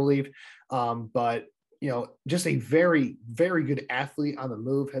 6'3", I believe. But, just a very, very good athlete on the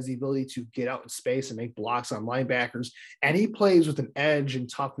move, has the ability to get out in space and make blocks on linebackers. And he plays with an edge and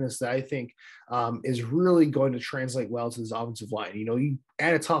toughness that I think is really going to translate well to his offensive line. You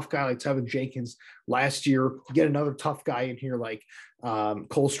add a tough guy like Tevin Jenkins last year, you get another tough guy in here like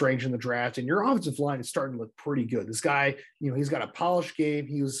Cole Strange in the draft, and your offensive line is starting to look pretty good. This guy, he's got a polished game.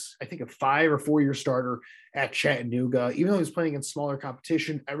 He was, I think, a 5 or 4 year starter at Chattanooga. Even though he was playing against smaller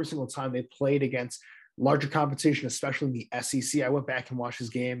competition, every single time they played against larger competition, especially in the SEC. I went back and watched his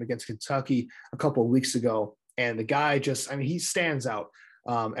game against Kentucky a couple of weeks ago, and the guy he stands out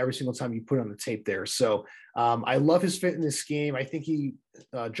every single time you put on the tape there. So I love his fit in this game. I think he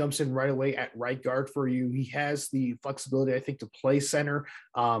jumps in right away at right guard for you. He has the flexibility, I think, to play center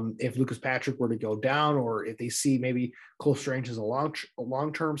if Lucas Patrick were to go down, or if they see maybe Cole Strange as a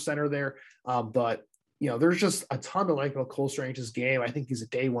long-term center there. But there's just a ton to like about Cole Strange's game. I think he's a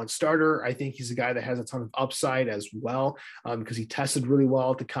day one starter. I think he's a guy that has a ton of upside as well because he tested really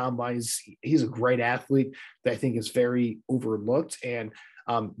well at the combine. He's a great athlete that I think is very overlooked. And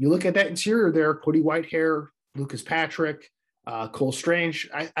you look at that interior there, Cody Whitehair, Lucas Patrick, Cole Strange.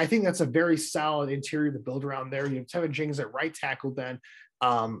 I think that's a very solid interior to build around there. You have Tevin Jenkins at right tackle then.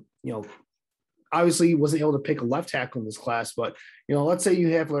 Obviously, he wasn't able to pick a left tackle in this class, but, let's say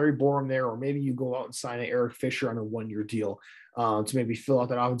you have Larry Borom there, or maybe you go out and sign an Eric Fisher on a 1-year deal to maybe fill out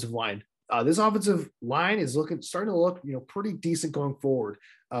that offensive line. This offensive line is starting to look, pretty decent going forward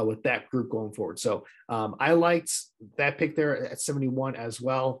with that group going forward. So I liked that pick there at 71 as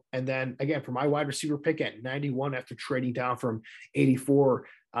well. And then again, for my wide receiver pick at 91, after trading down from 84,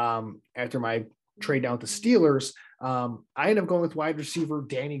 after my trade down with the Steelers, I ended up going with wide receiver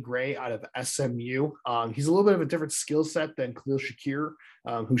Danny Gray out of SMU. He's a little bit of a different skill set than Khalil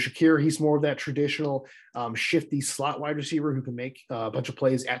Shakir, he's more of that traditional shifty slot wide receiver who can make a bunch of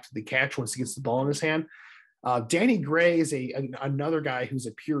plays after the catch once he gets the ball in his hand. Danny Gray is another guy who's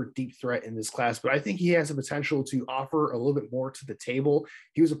a pure deep threat in this class, but I think he has the potential to offer a little bit more to the table.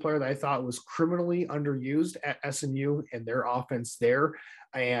 He was a player that I thought was criminally underused at SMU and their offense there.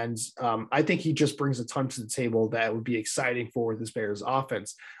 And I think he just brings a ton to the table that would be exciting for this Bears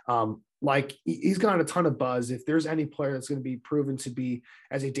offense. He's gotten a ton of buzz. If there's any player that's going to be proven to be,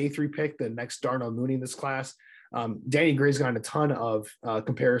 as a day 3 pick, the next Darnell Mooney in this class, Danny Gray's gotten a ton of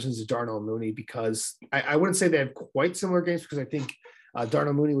comparisons to Darnell Mooney, because I wouldn't say they have quite similar games, because I think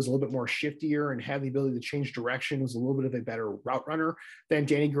Darnell Mooney was a little bit more shiftier and had the ability to change direction, was a little bit of a better route runner than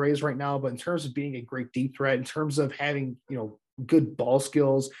Danny Gray is right now. But in terms of being a great deep threat, in terms of having, good ball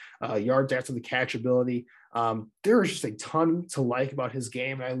skills, yards after the catch ability, there is just a ton to like about his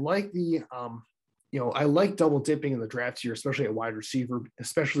game. And I like I like double dipping in the draft here, especially at wide receiver,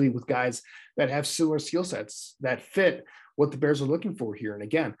 especially with guys that have similar skill sets that fit what the Bears are looking for here. And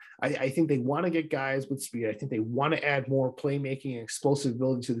again, I think they want to get guys with speed. I think they want to add more playmaking and explosive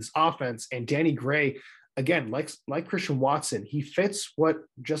ability to this offense. And Danny Gray, again, like Christian Watson, he fits what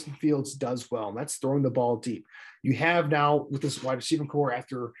Justin Fields does well, and that's throwing the ball deep. You have now, with this wide receiver core,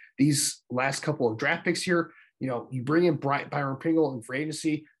 after these last couple of draft picks here, you bring in Byron Pringle in free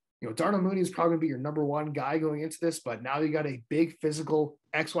agency. Darnell Mooney is probably going to be your number 1 guy going into this, but now you got a big physical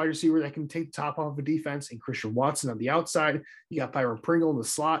X wide receiver that can take the top off of a defense, and Christian Watson on the outside. You got Byron Pringle in the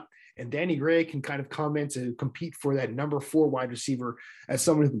slot, and Danny Gray can kind of come in to compete for that number 4 wide receiver as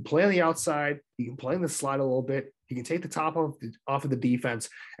someone who can play on the outside. He can play in the slot a little bit. He can take the top off of the defense,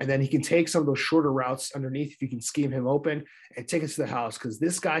 and then he can take some of those shorter routes underneath if you can scheme him open and take it to the house, because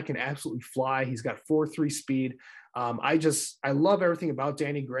this guy can absolutely fly. He's got 4.3 speed. I love everything about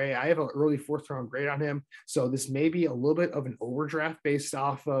Danny Gray. I have an early 4th round grade on him. So this may be a little bit of an overdraft based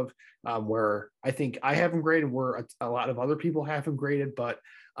off of where I think I have him graded and where a lot of other people have him graded. But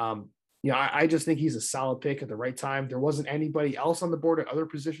I just think he's a solid pick at the right time. There wasn't anybody else on the board at other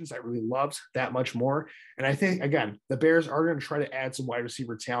positions I really loved that much more. And I think, again, the Bears are going to try to add some wide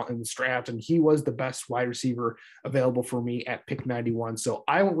receiver talent in this draft, and he was the best wide receiver available for me at pick 91. So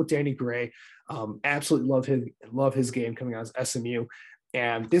I went with Danny Gray. Absolutely love his game coming out as SMU.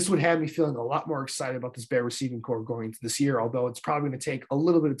 And this would have me feeling a lot more excited about this Bear receiving core going into this year, although it's probably going to take a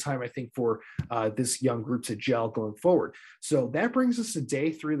little bit of time, I think, for this young group to gel going forward. So that brings us to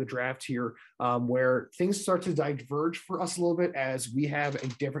day 3 of the draft here, where things start to diverge for us a little bit as we have a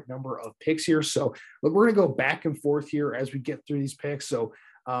different number of picks here. So look, we're going to go back and forth here as we get through these picks. So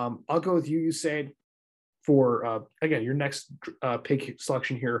I'll go with you, Usaid, for, again, your next pick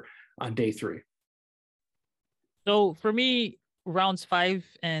selection here on day 3. So for me, rounds 5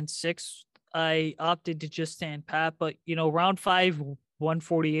 and 6, I opted to just stand pat, but round 5,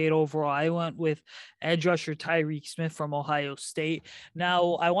 148 overall, I went with edge rusher Tyreek Smith from Ohio State.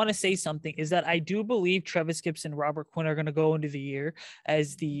 Now, I want to say something is that I do believe Trevis Gibson, Robert Quinn are going to go into the year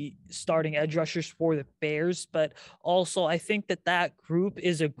as the starting edge rushers for the Bears, but also I think that group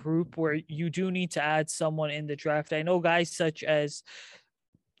is a group where you do need to add someone in the draft. I know guys such as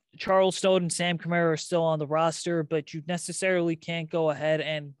Charles Snowden, Sam Kamara are still on the roster, but you necessarily can't go ahead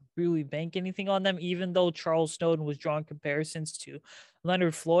and really bank anything on them, even though Charles Snowden was drawing comparisons to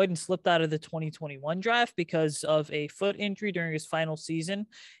Leonard Floyd and slipped out of the 2021 draft because of a foot injury during his final season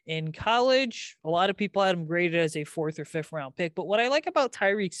in college. A lot of people had him graded as a 4th or 5th round pick. But what I like about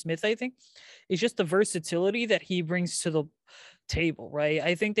Tyreek Smith, I think, is just the versatility that he brings to the table, right?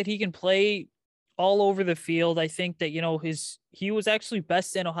 I think that he can play all over the field. I think that, he was actually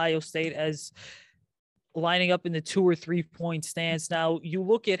best in Ohio State as lining up in the 2 or 3 point stance. Now you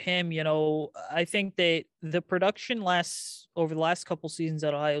look at him, I think that the production over the last couple seasons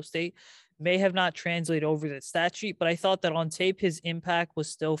at Ohio State may have not translated over the stat sheet, but I thought that on tape, his impact was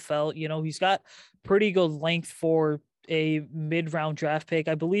still felt. He's got pretty good length for a mid-round draft pick.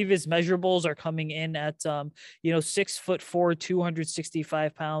 I believe his measurables are coming in at 6'4",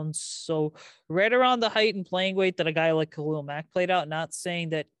 265 pounds. So right around the height and playing weight that a guy like Khalil Mack played out. Not saying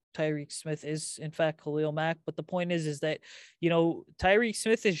that Tyreek Smith is in fact Khalil Mack. But the point is that, Tyreek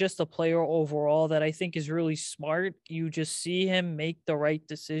Smith is just a player overall that I think is really smart. You just see him make the right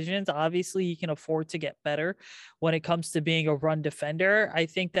decisions. Obviously, he can afford to get better when it comes to being a run defender. I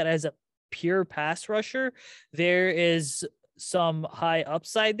think that as a pure pass rusher, there is some high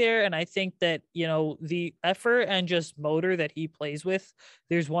upside there. And I think that, the effort and just motor that he plays with,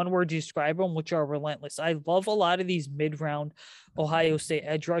 there's one word to describe them, which are relentless. I love a lot of these mid-round Ohio State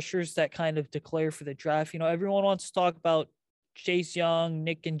edge rushers that kind of declare for the draft. Everyone wants to talk about Chase Young,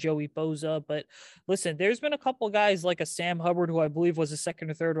 Nick and Joey Bosa. But listen, there's been a couple guys like a Sam Hubbard, who I believe was a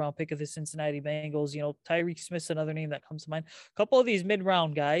second or third round pick of the Cincinnati Bengals. Tyreek Smith's another name that comes to mind. A couple of these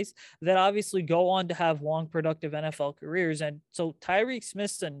mid-round guys that obviously go on to have long, productive NFL careers. And so Tyreek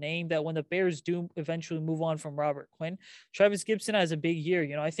Smith's a name that when the Bears do eventually move on from Robert Quinn, Travis Gibson has a big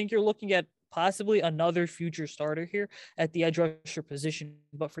year. I think you're looking at possibly another future starter here at the edge rusher position.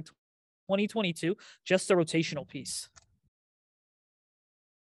 But for 2022, just a rotational piece.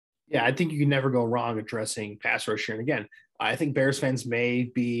 Yeah, I think you can never go wrong addressing pass rusher. And again, I think Bears fans may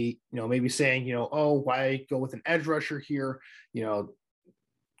be, maybe saying, oh, why go with an edge rusher here? We don't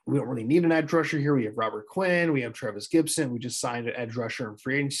really need an edge rusher here. We have Robert Quinn, we have Travis Gibson. We just signed an edge rusher in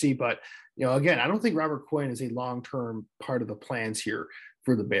free agency. But, again, I don't think Robert Quinn is a long-term part of the plans here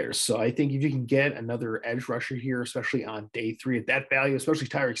for the Bears. So I think if you can get another edge rusher here, especially on day 3 at that value, especially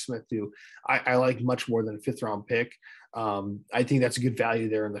Tyreek Smith, who I like much more than a 5th round pick. I think that's a good value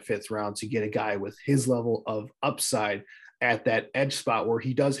there in the 5th round to get a guy with his level of upside at that edge spot where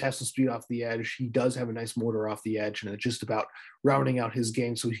he does have some speed off the edge. He does have a nice motor off the edge, and it's just about rounding out his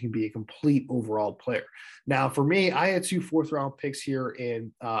game so he can be a complete overall player. Now, for me, I had 2 4th round picks here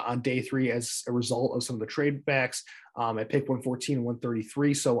on day 3 as a result of some of the trade backs. I picked 114 and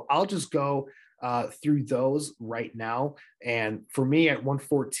 133. So I'll just go through those right now. And for me at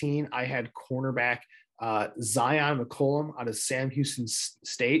 114, I had cornerback Zion McCollum out of Sam Houston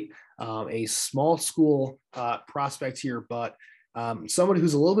State, a small school prospect here, but somebody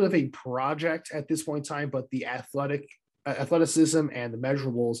who's a little bit of a project at this point in time, but the athleticism and the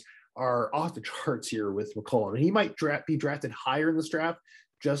measurables are off the charts here with McCollum. And he might be drafted higher in this draft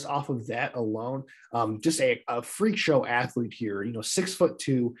just off of that alone. Just a freak show athlete here,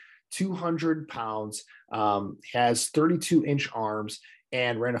 6'2", 200 pounds, has 32-inch arms,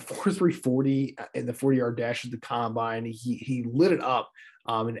 and ran a 4.340 in the 40-yard dash at the combine. He lit it up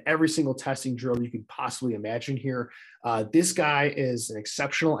in every single testing drill you could possibly imagine here. This guy is an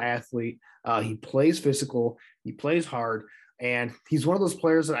exceptional athlete. He plays physical, he plays hard, and he's one of those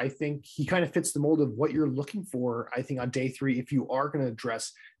players that I think he kind of fits the mold of what you're looking for, I think, on day 3, if you are going to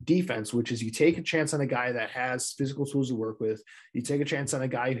address defense, which is you take a chance on a guy that has physical tools to work with, you take a chance on a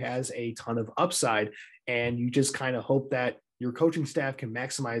guy who has a ton of upside, and you just kind of hope that your coaching staff can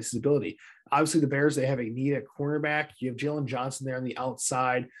maximize his ability. Obviously, the Bears, they have a need at cornerback. You have Jalen Johnson there on the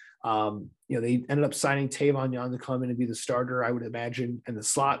outside. They ended up signing Tavon Young to come in and be the starter, I would imagine, in the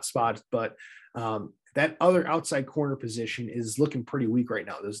slot spot. But that other outside corner position is looking pretty weak right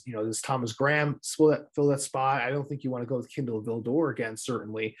now. There's Thomas Graham fill that spot. I don't think you want to go with Kindle Vildor again,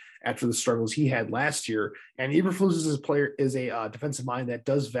 certainly after the struggles he had last year. And Eberflus is a defensive mind that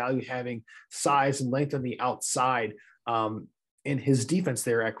does value having size and length on the outside in his defense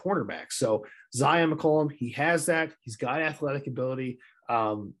there at cornerback. So Zion McCollum, he has that. He's got athletic ability.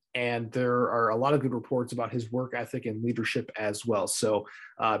 And there are a lot of good reports about his work ethic and leadership as well. So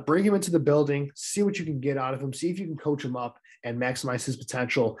bring him into the building, see what you can get out of him, see if you can coach him up and maximize his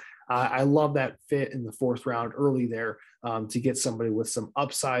potential. I love that fit in the 4th round early there to get somebody with some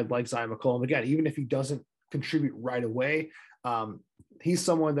upside like Zion McCollum. Again, even if he doesn't contribute right away, he's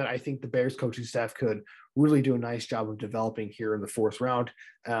someone that I think the Bears coaching staff could really do a nice job of developing here in the 4th round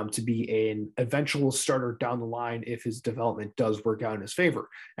to be an eventual starter down the line if his development does work out in his favor.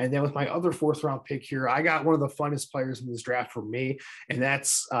 And then with my other 4th round pick here, I got one of the funnest players in this draft for me, and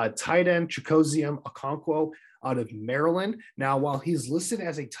that's tight end Chikozium Okonkwo out of Maryland. Now, while he's listed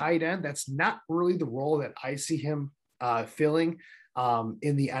as a tight end, that's not really the role that I see him filling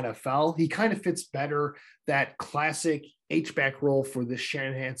in the NFL. He kind of fits better that classic H-back role for this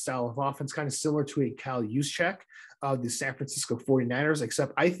Shanahan style of offense, kind of similar to a Kyle Juszczyk of the San Francisco 49ers,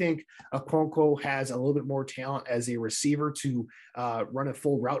 except I think Okonkwo has a little bit more talent as a receiver to run a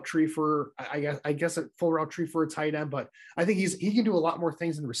full route tree for, I guess a full route tree for a tight end, but I think he can do a lot more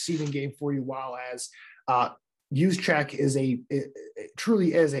things in the receiving game for you, while as Juszczyk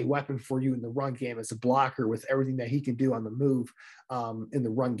truly is a weapon for you in the run game as a blocker with everything that he can do on the move in the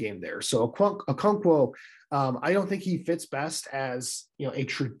run game there. So Okonkwo, I don't think he fits best as a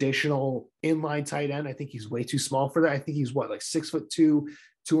traditional inline tight end. I think he's way too small for that. I think he's like 6'2",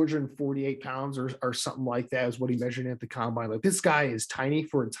 248 pounds or something like that is what he measured at the combine. Like, this guy is tiny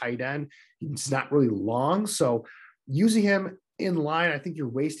for a tight end. He's not really long. So using him in line, I think you're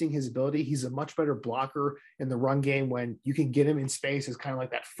wasting his ability. He's a much better blocker in the run game when you can get him in space as kind of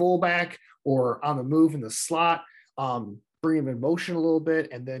like that fullback or on the move in the slot. Bring him in motion a little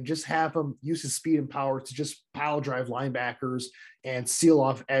bit, and then just have him use his speed and power to just pile drive linebackers and seal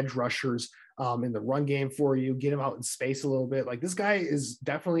off edge rushers in the run game for you, get him out in space a little bit. Like, this guy is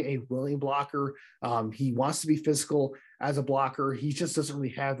definitely a willing blocker. He wants to be physical as a blocker. He just doesn't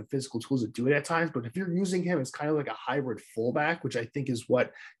really have the physical tools to do it at times. But if you're using him as kind of like a hybrid fullback, which I think is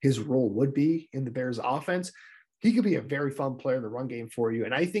what his role would be in the Bears offense, he could be a very fun player in the run game for you.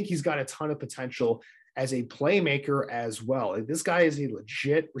 And I think he's got a ton of potential as a playmaker as well. Like, this guy is a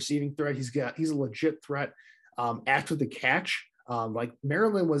legit receiving threat. He's a legit threat after the catch. Like,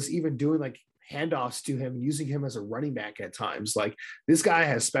 Maryland was even doing like handoffs to him, using him as a running back at times. Like, this guy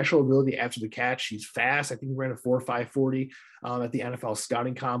has special ability after the catch. He's fast. I think he ran a 4.5 40 at the NFL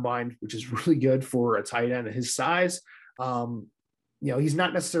scouting combine, which is really good for a tight end of his size. He's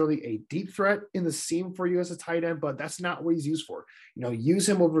not necessarily a deep threat in the seam for you as a tight end, but that's not what he's used for. Use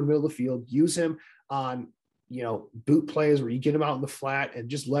him over the middle of the field, use him on, boot plays where you get him out in the flat and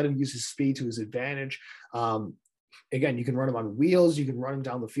just let him use his speed to his advantage. Again, you can run him on wheels. You can run him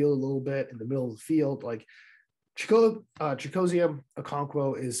down the field a little bit in the middle of the field. Like, Chigoziem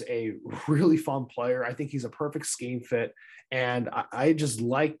Okonkwo is a really fun player. I think he's a perfect scheme fit. And I just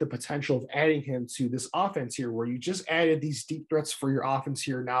like the potential of adding him to this offense here, where you just added these deep threats for your offense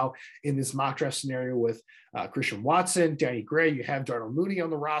here now in this mock draft scenario with Christian Watson, Danny Gray. You have Darnell Mooney on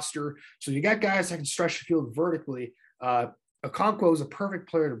the roster. So you got guys that can stretch the field vertically. Okonkwo is a perfect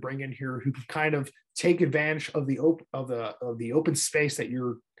player to bring in here who can kind of take advantage of the open space that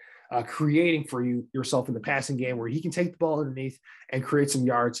you're creating for yourself in the passing game, where he can take the ball underneath and create some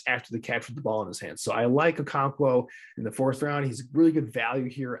yards after the catch with the ball in his hands. So I like Okonkwo in the 4th round. He's a really good value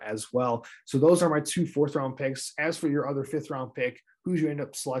here as well. So those are my 2 4th round picks. As for your other 5th round pick, who'd you end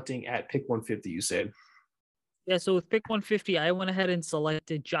up selecting at pick 150, you said? Yeah, so with pick 150, I went ahead and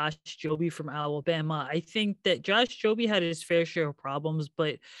selected Josh Jobe from Alabama. I think that Josh Jobe had his fair share of problems,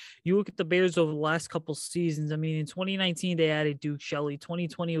 but you look at the Bears over the last couple seasons. I mean, in 2019, they added Duke Shelley.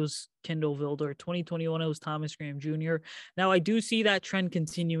 2020 was Kendall Vilder. 2021, it was Thomas Graham Jr. Now, I do see that trend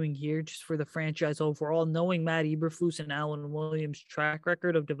continuing here just for the franchise overall. Knowing Matt Eberflus and Alan Williams' track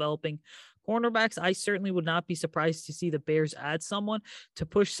record of developing cornerbacks, I certainly would not be surprised to see the Bears add someone to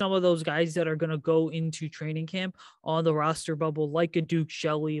push some of those guys that are going to go into training camp on the roster bubble, like a Duke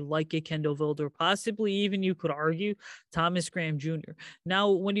Shelley, like a Kendall Vilder, possibly even, you could argue, Thomas Graham Jr.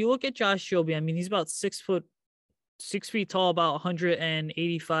 Now, when you look at Josh Jobe, I mean, he's about 6 feet tall, about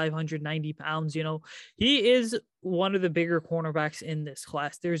 185, 190 pounds. He is one of the bigger cornerbacks in this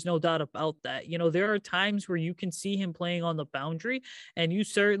class. There's no doubt about that. There are times where you can see him playing on the boundary, and you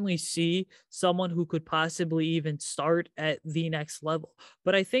certainly see someone who could possibly even start at the next level.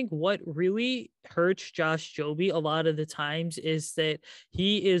 But I think what really hurts Josh Jobe a lot of the times is that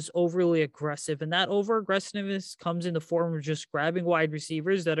he is overly aggressive, and that over aggressiveness comes in the form of just grabbing wide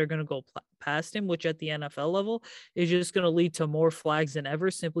receivers that are going to go past him, which at the NFL level is just going to lead to more flags than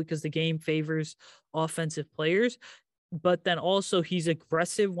ever, simply because the game favors offensive players. But then also he's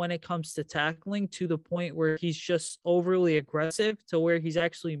aggressive when it comes to tackling, to the point where he's just overly aggressive to where he's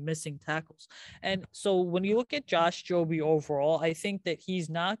actually missing tackles. And so when you look at Josh Jobe overall, I think that he's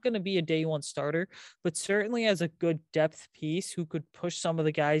not going to be a day one starter, but certainly as a good depth piece who could push some of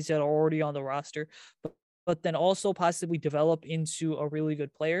the guys that are already on the roster, but then also possibly develop into a really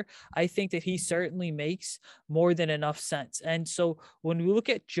good player. I think that he certainly makes more than enough sense. And so when we look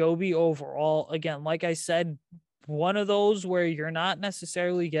at Jobe overall, again, like I said, one of those where you're not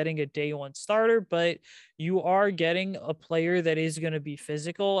necessarily getting a day one starter, but you are getting a player that is going to be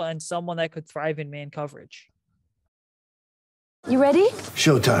physical and someone that could thrive in man coverage. You ready?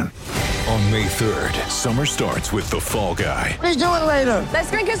 Showtime. On May 3rd, summer starts with The Fall Guy. Let's do it later.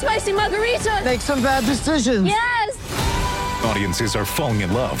 Let's drink a spicy margarita. Make some bad decisions. Yes. Audiences are falling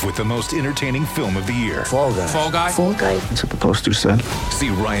in love with the most entertaining film of the year. Fall Guy. Fall Guy? Fall Guy. That's what the poster said. See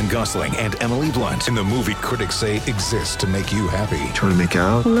Ryan Gosling and Emily Blunt in the movie critics say exists to make you happy. Trying to make it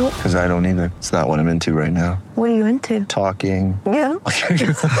out? Nope. Because I don't either. It's not what I'm into right now. What are you into? Talking. Yeah.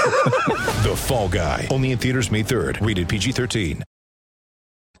 The Fall Guy. Only in theaters May 3rd. Rated PG-13.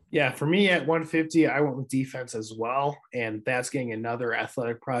 Yeah, for me at 150, I went with defense as well. And that's getting another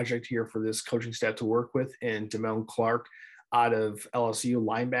athletic project here for this coaching staff to work with in Damone Clark out of LSU,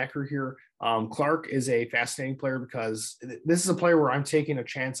 linebacker here. Clark is a fascinating player because this is a player where I'm taking a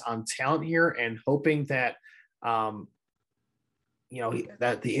chance on talent here and hoping that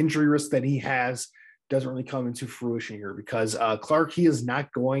that the injury risk that he has doesn't really come into fruition here because Clark, he is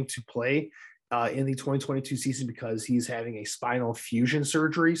not going to play in the 2022 season because he's having a spinal fusion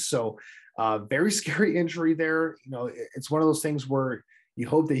surgery. So very scary injury there. It's one of those things where you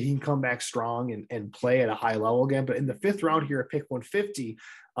hope that he can come back strong and play at a high level again. But in the 5th round here at pick 150,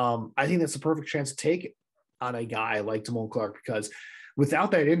 I think that's the perfect chance to take on a guy like Damone Clark, because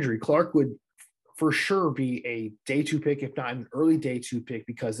without that injury, Clark would for sure be a day 2 pick, if not an early day 2 pick,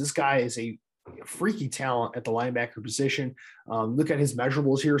 because this guy is a freaky talent at the linebacker position. Look at his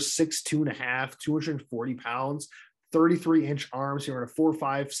measurables here: 6'2.5", 240 pounds, 33-inch arms. He ran a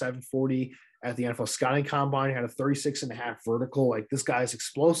 4.5 740 at the NFL Scouting Combine. He had a 36.5 vertical. Like, this guy is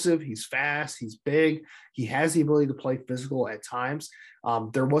explosive. He's fast. He's big. He has the ability to play physical at times.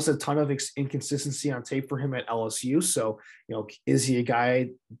 There was a ton of inconsistency on tape for him at LSU. So, is he a guy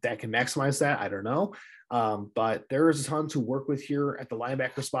that can maximize that? I don't know. But there is a ton to work with here at the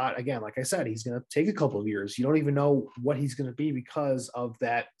linebacker spot. Again, like I said, he's going to take a couple of years. You don't even know what he's going to be because of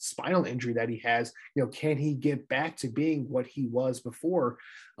that spinal injury that he has. Can he get back to being what he was before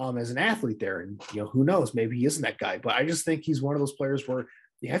as an athlete there? And, who knows, maybe he isn't that guy, but I just think he's one of those players where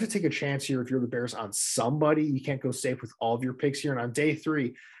you have to take a chance here. If you're the Bears, on somebody, you can't go safe with all of your picks here. And on day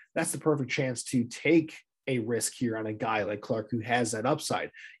 3, that's the perfect chance to take a risk here on a guy like Clark who has that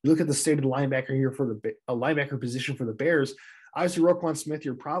upside. You look at the state of the linebacker here for a linebacker position for the Bears. Obviously, Roquan Smith,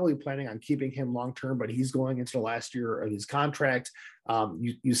 you're probably planning on keeping him long-term, but he's going into the last year of his contract.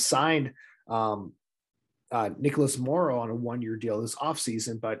 You signed Nicholas Morrow on a 1-year deal this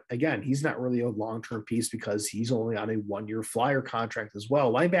offseason, but again, he's not really a long-term piece because he's only on a 1-year flyer contract as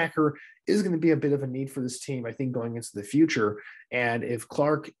well. Linebacker is going to be a bit of a need for this team, I think, going into the future. And if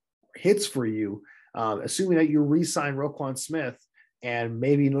Clark hits for you, assuming that you re-sign Roquan Smith and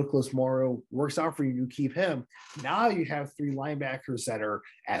maybe Nicholas Morrow works out for you, you keep him. Now you have 3 linebackers that are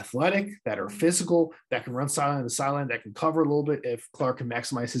athletic, that are physical, that can run sideline to sideline, that can cover a little bit if Clark can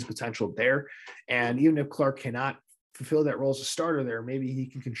maximize his potential there. And even if Clark cannot fulfill that role as a starter there, maybe he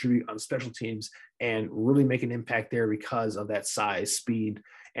can contribute on special teams and really make an impact there because of that size, speed,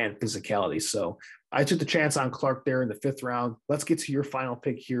 and physicality. So I took the chance on Clark there in the 5th round. Let's get to your final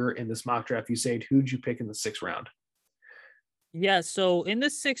pick here in this mock draft. You said, who'd you pick in the 6th round? Yeah, so in the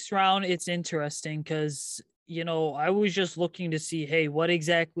 6th round, it's interesting because, I was just looking to see, hey, what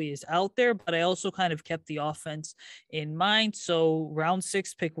exactly is out there, but I also kind of kept the offense in mind. So round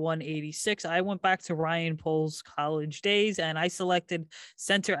 6, pick 186, I went back to Ryan Poles' college days and I selected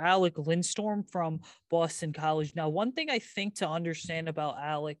center Alec Lindstrom from Boston College. Now, one thing I think to understand about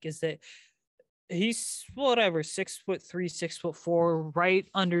Alec is that he's 6'3", 6'4", right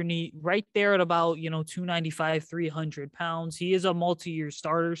underneath, right there at about, 295, 300 pounds. He is a multi-year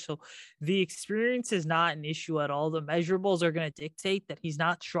starter. So the experience is not an issue at all. The measurables are going to dictate that he's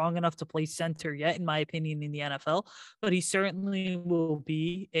not strong enough to play center yet, in my opinion, in the NFL, but he certainly will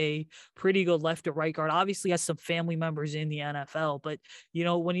be a pretty good left or right guard. Obviously has some family members in the NFL, but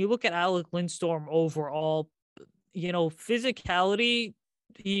when you look at Alec Lindstrom overall, physicality,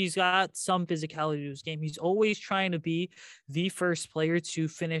 he's got some physicality to his game. He's always trying to be the first player to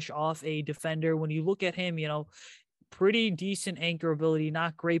finish off a defender. When you look at him, pretty decent anchor ability,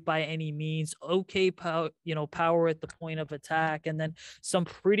 not great by any means. Okay, power at the point of attack, and then some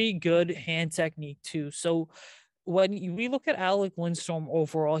pretty good hand technique too. So when we look at Alec Lindstrom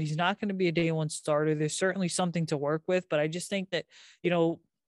overall, he's not going to be a day 1 starter. There's certainly something to work with, but I just think that,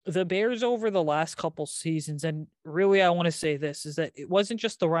 the Bears over the last couple seasons, and really I want to say this, is that it wasn't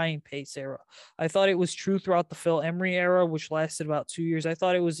just the Ryan Pace era. I thought it was true throughout the Phil Emery era, which lasted about 2 years. I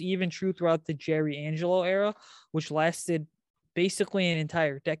thought it was even true throughout the Jerry Angelo era, which lasted basically an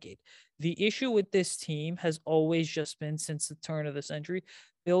entire decade. The issue with this team has always just been, since the turn of the century,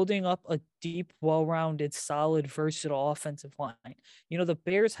 building up a deep, well-rounded, solid, versatile offensive line. The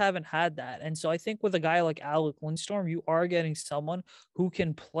Bears haven't had that. And so I think with a guy like Alec Lindstrom, you are getting someone who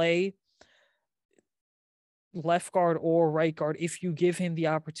can play left guard or right guard if you give him the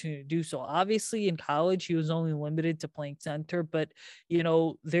opportunity to do so. Obviously, in college, he was only limited to playing center, but,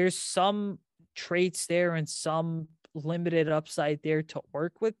 there's some traits there and some limited upside there to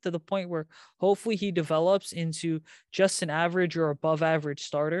work with, to the point where hopefully he develops into just an average or above average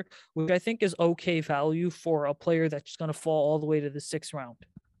starter, which I think is okay value for a player that's going to fall all the way to the 6th round.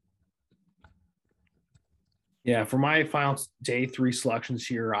 Yeah, for my final day 3 selections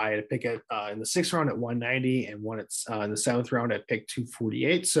here, I had to pick it in the 6th round at 190 and one in the 7th round at pick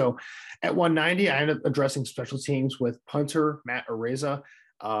 248. So at 190, I ended up addressing special teams with punter Matt Araiza,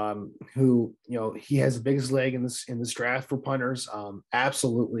 who, he has the biggest leg in this draft for punters.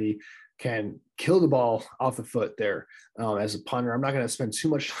 Absolutely can kill the ball off the foot there as a punter. I'm not going to spend too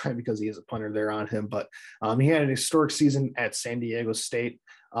much time because he is a punter there on him, but he had an historic season at San Diego State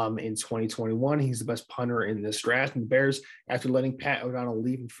in 2021. He's the best punter in this draft. And the Bears, after letting Pat O'Donnell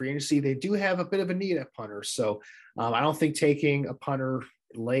leave in free agency, they do have a bit of a need at punter. So I don't think taking a punter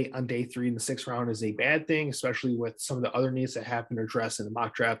late on day 3 in the 6th round is a bad thing, especially with some of the other needs that have been addressed in the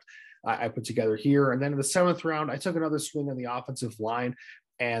mock draft I put together here. And then in the 7th round, I took another swing on the offensive line,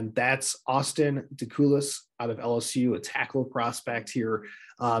 and that's Austin DeCoulis out of LSU, a tackle prospect here.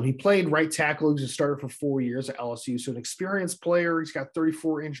 He played right tackle. He was a starter for 4 years at LSU, so an experienced player. He's got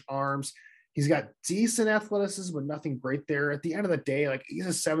 34-inch arms. He's got decent athleticism, but nothing great there. At the end of the day, like, he's a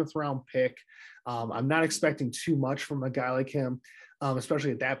 7th round pick. I'm not expecting too much from a guy like him,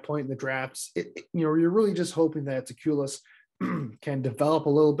 especially at that point in the drafts. You're really just hoping that DeCoulis can develop a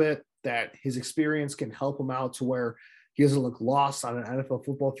little bit, that his experience can help him out to where he doesn't look lost on an NFL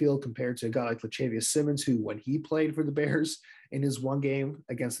football field compared to a guy like Latavius Simmons, who, when he played for the Bears in his one game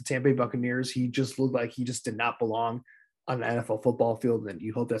against the Tampa Bay Buccaneers, he just looked like he just did not belong on an NFL football field. And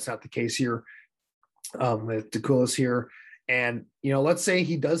you hope that's not the case here with DeCoulis here. And, let's say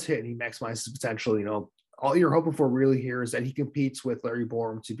he does hit and he maximizes his potential. All you're hoping for really here is that he competes with Larry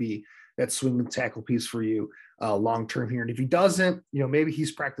Borom to be that swing tackle piece for you long-term here. And if he doesn't, maybe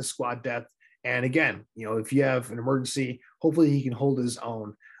he's practice squad depth. And again, if you have an emergency, hopefully he can hold his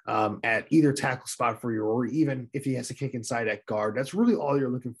own at either tackle spot for you, or even if he has to kick inside at guard. That's really all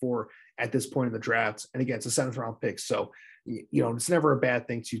you're looking for at this point in the draft. And again, it's a 7th round pick. So, it's never a bad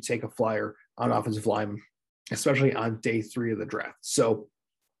thing to take a flyer on offensive lineman, especially on day 3 of the draft. So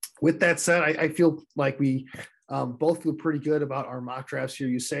with that said, I feel like we both feel pretty good about our mock drafts here,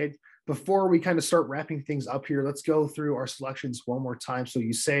 Usaid. Before we kind of start wrapping things up here, let's go through our selections one more time. So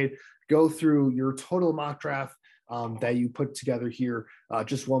Usaid, go through your total mock draft that you put together here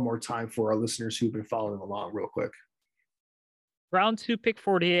just one more time for our listeners who've been following along real quick. Round 2, pick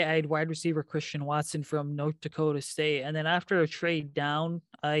 48, I had wide receiver Christian Watson from North Dakota State. And then after a trade down,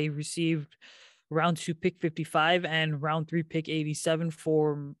 I received round 2, pick 55 and round 3, pick 87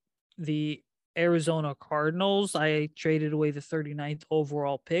 for the Arizona Cardinals. I traded away the 39th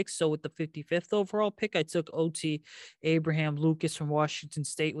overall pick. So with the 55th overall pick, I took OT Abraham Lucas from Washington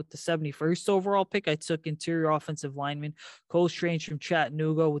State. With the 71st overall pick, I took interior offensive lineman Cole Strange from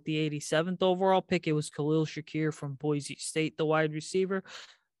Chattanooga. With the 87th overall pick, it was Khalil Shakir from Boise State, the wide receiver.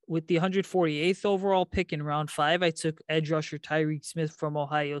 With the 148th overall pick in round 5, I took edge rusher Tyreek Smith from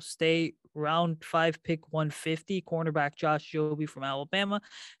Ohio State. Round 5, pick 150, cornerback Josh Jobe from Alabama.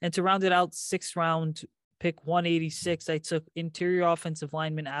 And to round it out, 6th round, pick 186, I took interior offensive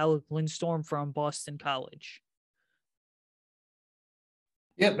lineman Alec Lindstorm from Boston College.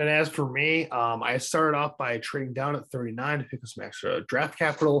 Yep, and as for me, I started off by trading down at 39 to pick up some extra draft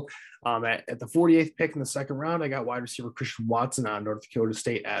capital. At the 48th pick in the 2nd round, I got wide receiver Christian Watson on North Dakota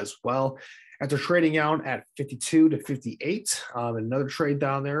State as well. After trading down at 52 to 58, another trade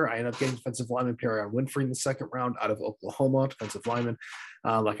down there, I ended up getting defensive lineman Perrion Winfrey in the 2nd round out of Oklahoma, defensive lineman,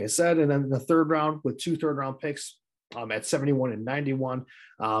 like I said. And then in the 3rd round, with 2 third-round picks at 71 and 91,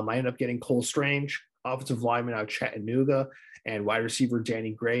 I ended up getting Cole Strange, offensive lineman out of Chattanooga, and wide receiver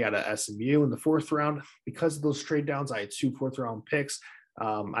Danny Gray out of SMU in the 4th round. Because of those trade downs, I had 2 4th-round picks.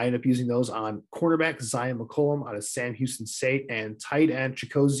 I ended up using those on cornerback Zion McCollum out of Sam Houston State and tight end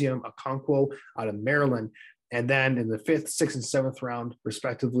Chikosium Okonkwo out of Maryland. And then in the 5th, 6th, and 7th round,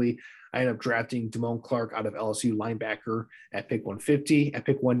 respectively, I ended up drafting Damone Clark out of LSU, linebacker at pick 150. At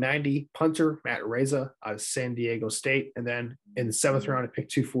pick 190, punter Matt Reza out of San Diego State. And then in the 7th round at pick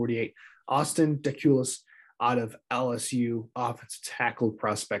 248, Austin DeCoulis out of LSU, offensive tackle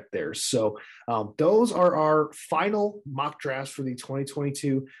prospect there. So those are our final mock drafts for the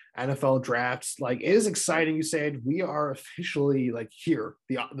 2022 NFL drafts. Like, it is exciting. You said we are officially here.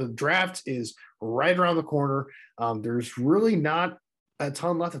 The draft is right around the corner. There's really not a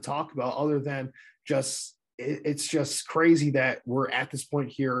ton left to talk about other than just it's just crazy that we're at this point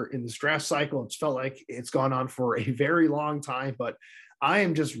here in this draft cycle. It's felt like it's gone on for a very long time, but I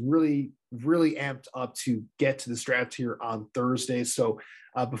am just really, really amped up to get to this draft here on Thursday. So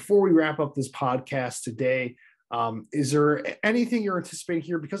before we wrap up this podcast today, is there anything you're anticipating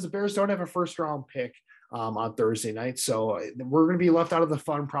here? Because the Bears don't have a 1st-round pick on Thursday night. So we're going to be left out of the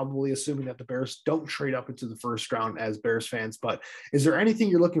fun, probably assuming that the Bears don't trade up into the 1st round as Bears fans. But is there anything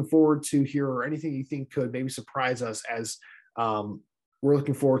you're looking forward to here, or anything you think could maybe surprise us as we're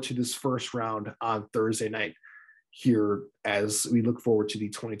looking forward to this 1st round on Thursday night here as we look forward to the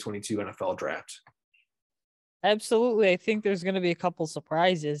 2022 NFL draft? Absolutely. I think there's going to be a couple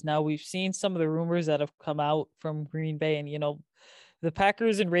surprises. Now, we've seen some of the rumors that have come out from Green Bay, and, The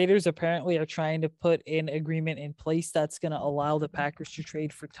Packers and Raiders apparently are trying to put an agreement in place that's going to allow the Packers to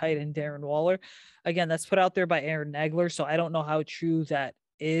trade for tight end Darren Waller. Again, that's put out there by Aaron Nagler, so I don't know how true that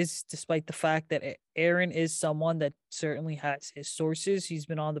is, despite the fact that Aaron is someone that certainly has his sources. He's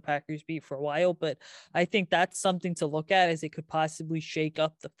been on the Packers beat for a while, but I think that's something to look at, as it could possibly shake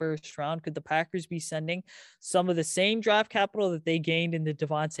up the first round. Could the Packers be sending some of the same draft capital that they gained in the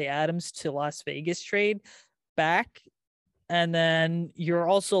Devontae Adams to Las Vegas trade back? And then you're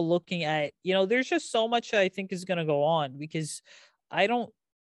also looking at, there's just so much I think is going to go on, because I don't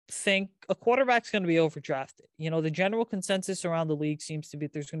think a quarterback's going to be overdrafted. The general consensus around the league seems to be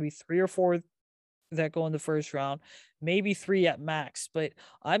there's going to be 3 or 4 that go in the first round, maybe 3 at max. But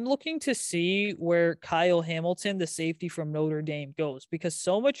I'm looking to see where Kyle Hamilton, the safety from Notre Dame, goes, because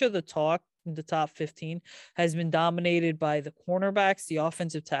so much of the talk in the top 15 has been dominated by the cornerbacks, the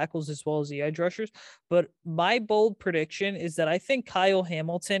offensive tackles, as well as the edge rushers. But my bold prediction is that I think Kyle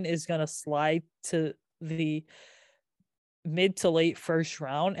Hamilton is going to slide to the mid to late first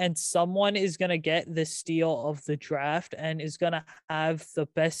round, and someone is going to get the steal of the draft and is going to have the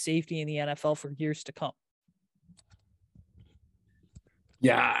best safety in the NFL for years to come.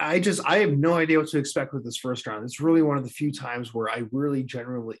 Yeah, I have no idea what to expect with this first round. It's really one of the few times where I really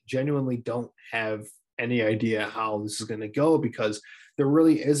genuinely don't have any idea how this is going to go, because there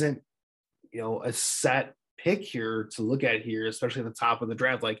really isn't, a set pick here to look at here, especially at the top of the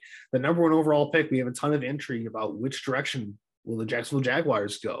draft. Like the number 1 overall pick, we have a ton of intrigue about which direction will the Jacksonville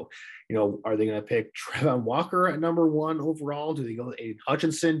Jaguars go. Are they going to pick Trevon Walker at number 1 overall? Do they go with Aiden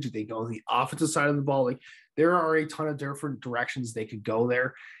Hutchinson? Do they go on the offensive side of the ball? Like there are a ton of different directions they could go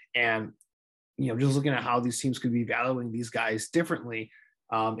there. And, just looking at how these teams could be valuing these guys differently,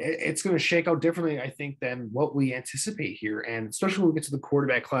 it's going to shake out differently, I think, than what we anticipate here. And especially when we get to the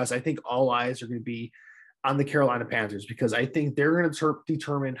quarterback class, I think all eyes are going to be on the Carolina Panthers, because I think they're going to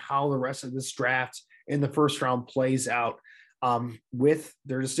determine how the rest of this draft in the first round plays out, with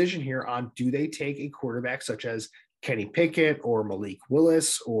their decision here on, do they take a quarterback such as Kenny Pickett or Malik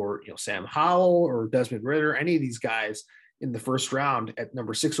Willis or Sam Howell or Desmond Ridder, any of these guys in the first round at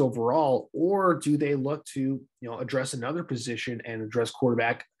number 6 overall, or do they look to address another position and address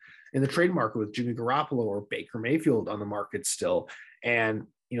quarterback in the trade market with Jimmy Garoppolo or Baker Mayfield on the market still? And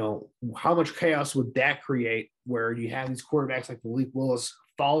how much chaos would that create, where you have these quarterbacks like Malik Willis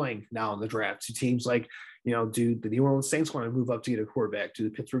falling now in the draft to teams like, do the New Orleans Saints want to move up to get a quarterback? Do the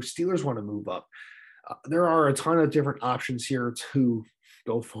Pittsburgh Steelers want to move up? There are a ton of different options here to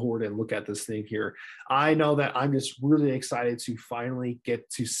go forward and look at this thing here. I know that I'm just really excited to finally get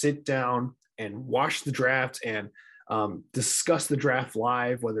to sit down and watch the draft and discuss the draft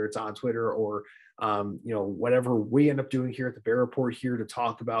live, whether it's on Twitter or whatever we end up doing here at the Bear Report here to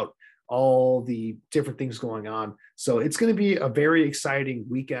talk about all the different things going on. So it's going to be a very exciting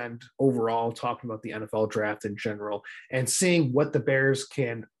weekend overall, talking about the NFL draft in general and seeing what the Bears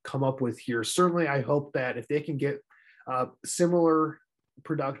can come up with here. Certainly, I hope that if they can get not similar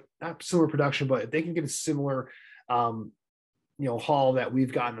production, but if they can get a similar, haul that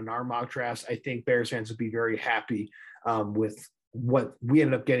we've gotten in our mock drafts, I think Bears fans would be very happy with what we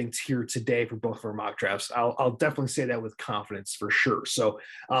ended up getting here today for both of our mock drafts. I'll definitely say that with confidence for sure. So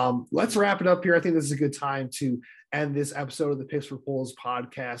let's wrap it up here. I think this is a good time to end this episode of the Picks for Polls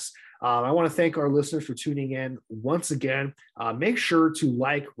podcast. I want to thank our listeners for tuning in once again. Make sure to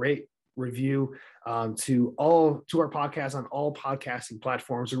like, rate, review to our podcast on all podcasting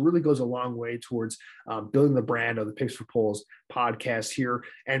platforms. It really goes a long way towards building the brand of the Picks for Polls podcast here.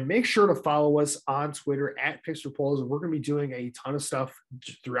 And make sure to follow us on Twitter at Picks for Polls. And we're going to be doing a ton of stuff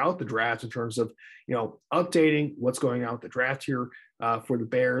throughout the draft in terms of updating what's going on with the draft here for the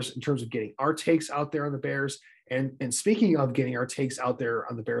Bears, in terms of getting our takes out there on the Bears. And speaking of getting our takes out there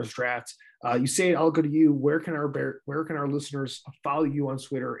on the Bears draft, Usaid, I'll go to you. Where can our listeners follow you on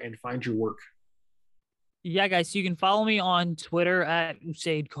Twitter and find your work? Yeah, guys, so you can follow me on Twitter at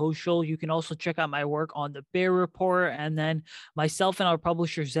Usaid Koshal. You can also check out my work on the Bear Report. And then myself and our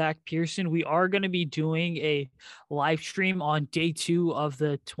publisher, Zach Pearson, we are going to be doing a live stream on day 2 of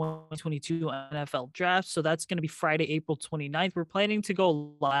the 2022 NFL draft. So that's going to be Friday, April 29th. We're planning to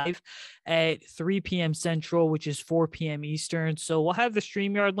go live at 3 p.m. Central, which is 4 p.m. Eastern. So we'll have the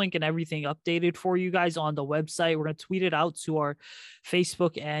StreamYard link and everything updated for you guys on the website. We're going to tweet it out to our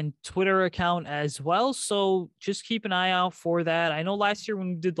Facebook and Twitter account as well. So just keep an eye out for that. I know last year when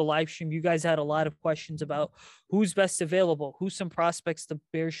we did the live stream, you guys had a lot of questions about who's best available, who's some prospects the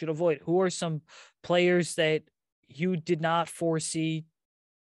Bears should avoid, who are some players that you did not foresee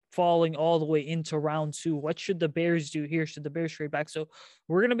falling all the way into round 2. What should the Bears do here? Should the Bears trade back? So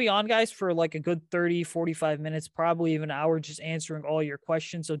we're going to be on, guys, for like a good 30, 45 minutes, probably even an hour, just answering all your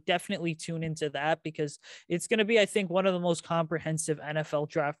questions. So definitely tune into that, because it's going to be, I think, one of the most comprehensive NFL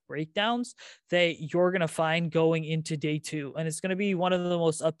draft breakdowns that you're going to find going into day 2. And it's going to be one of the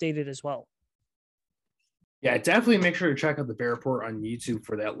most updated as well. Yeah, definitely make sure to check out the Bear Report on YouTube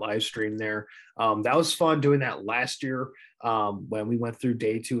for that live stream there. That was fun doing that last year when we went through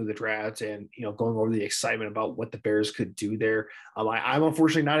day 2 of the draft and, going over the excitement about what the Bears could do there. I'm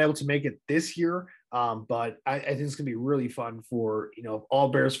unfortunately not able to make it this year, but I think it's going to be really fun for, all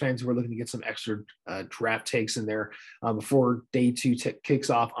Bears fans who are looking to get some extra draft takes in there before day 2 kicks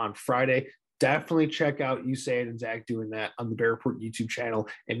off on Friday. Definitely check out Usaid and Zach doing that on the Bear Report YouTube channel,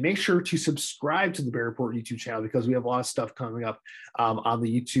 and make sure to subscribe to the Bear Report YouTube channel, because we have a lot of stuff coming up on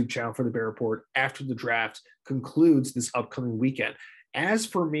the YouTube channel for the Bear Report after the draft concludes this upcoming weekend. As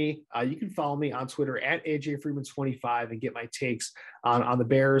for me, you can follow me on Twitter at AJFreeman25 and get my takes on the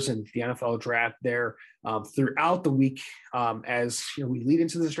Bears and the NFL draft there throughout the week as we lead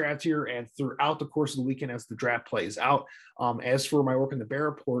into this draft here, and throughout the course of the weekend as the draft plays out. As for my work in the Bear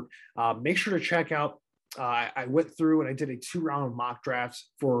Report, make sure to check out I went through and I did a 2-round mock draft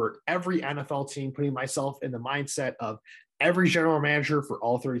for every NFL team, putting myself in the mindset of every general manager for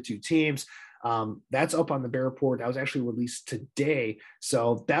all 32 teams. That's up on the Bear Report. That was actually released today.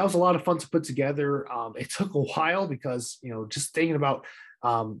 So that was a lot of fun to put together. It took a while because, just thinking about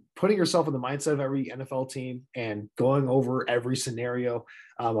putting yourself in the mindset of every NFL team and going over every scenario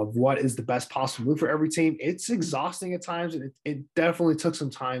of what is the best possible move for every team. It's exhausting at times. And it definitely took some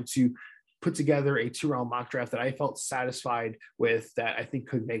time to put together a 2-round mock draft that I felt satisfied with, that I think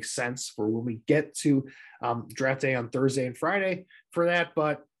could make sense for when we get to draft day on Thursday and Friday for that.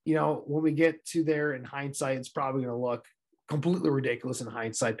 But when we get to there in hindsight, it's probably going to look completely ridiculous in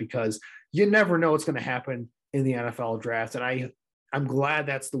hindsight, because you never know what's going to happen in the NFL draft. And I'm glad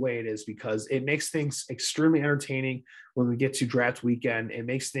that's the way it is, because it makes things extremely entertaining when we get to draft weekend. It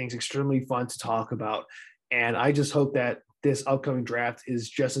makes things extremely fun to talk about. And I just hope that this upcoming draft is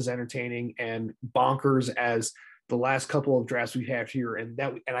just as entertaining and bonkers as the last couple of drafts we have here, and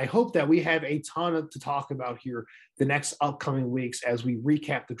I hope that we have a ton to talk about here the next upcoming weeks as we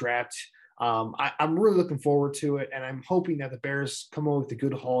recap the draft. I'm really looking forward to it, and I'm hoping that the Bears come over with a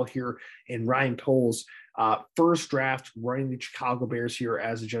good haul here in Ryan Poles' first draft running the Chicago Bears here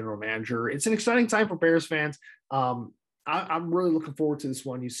as a general manager. It's an exciting time for Bears fans. I'm really looking forward to this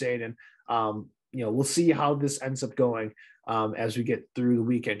one, Usaid, and we'll see how this ends up going as we get through the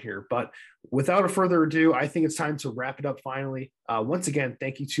weekend here. But without a further ado, I think it's time to wrap it up finally. Once again,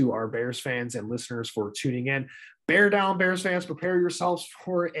 thank you to our Bears fans and listeners for tuning in. Bear down, Bears fans. Prepare yourselves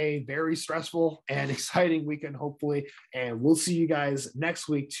for a very stressful and exciting weekend, hopefully. And we'll see you guys next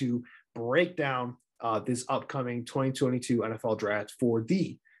week to break down this upcoming 2022 NFL draft for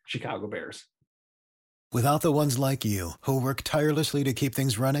the Chicago Bears. Without the ones like you, who work tirelessly to keep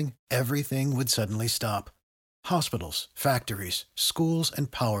things running, everything would suddenly stop. Hospitals, factories, schools,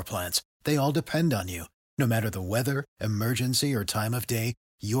 and power plants, they all depend on you. No matter the weather, emergency, or time of day,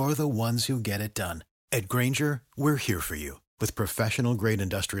 you're the ones who get it done. At Grainger, we're here for you with professional-grade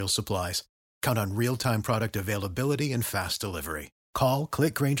industrial supplies. Count on real-time product availability and fast delivery. Call,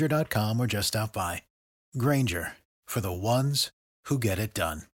 click Grainger.com, or just stop by. Grainger, for the ones who get it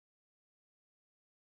done.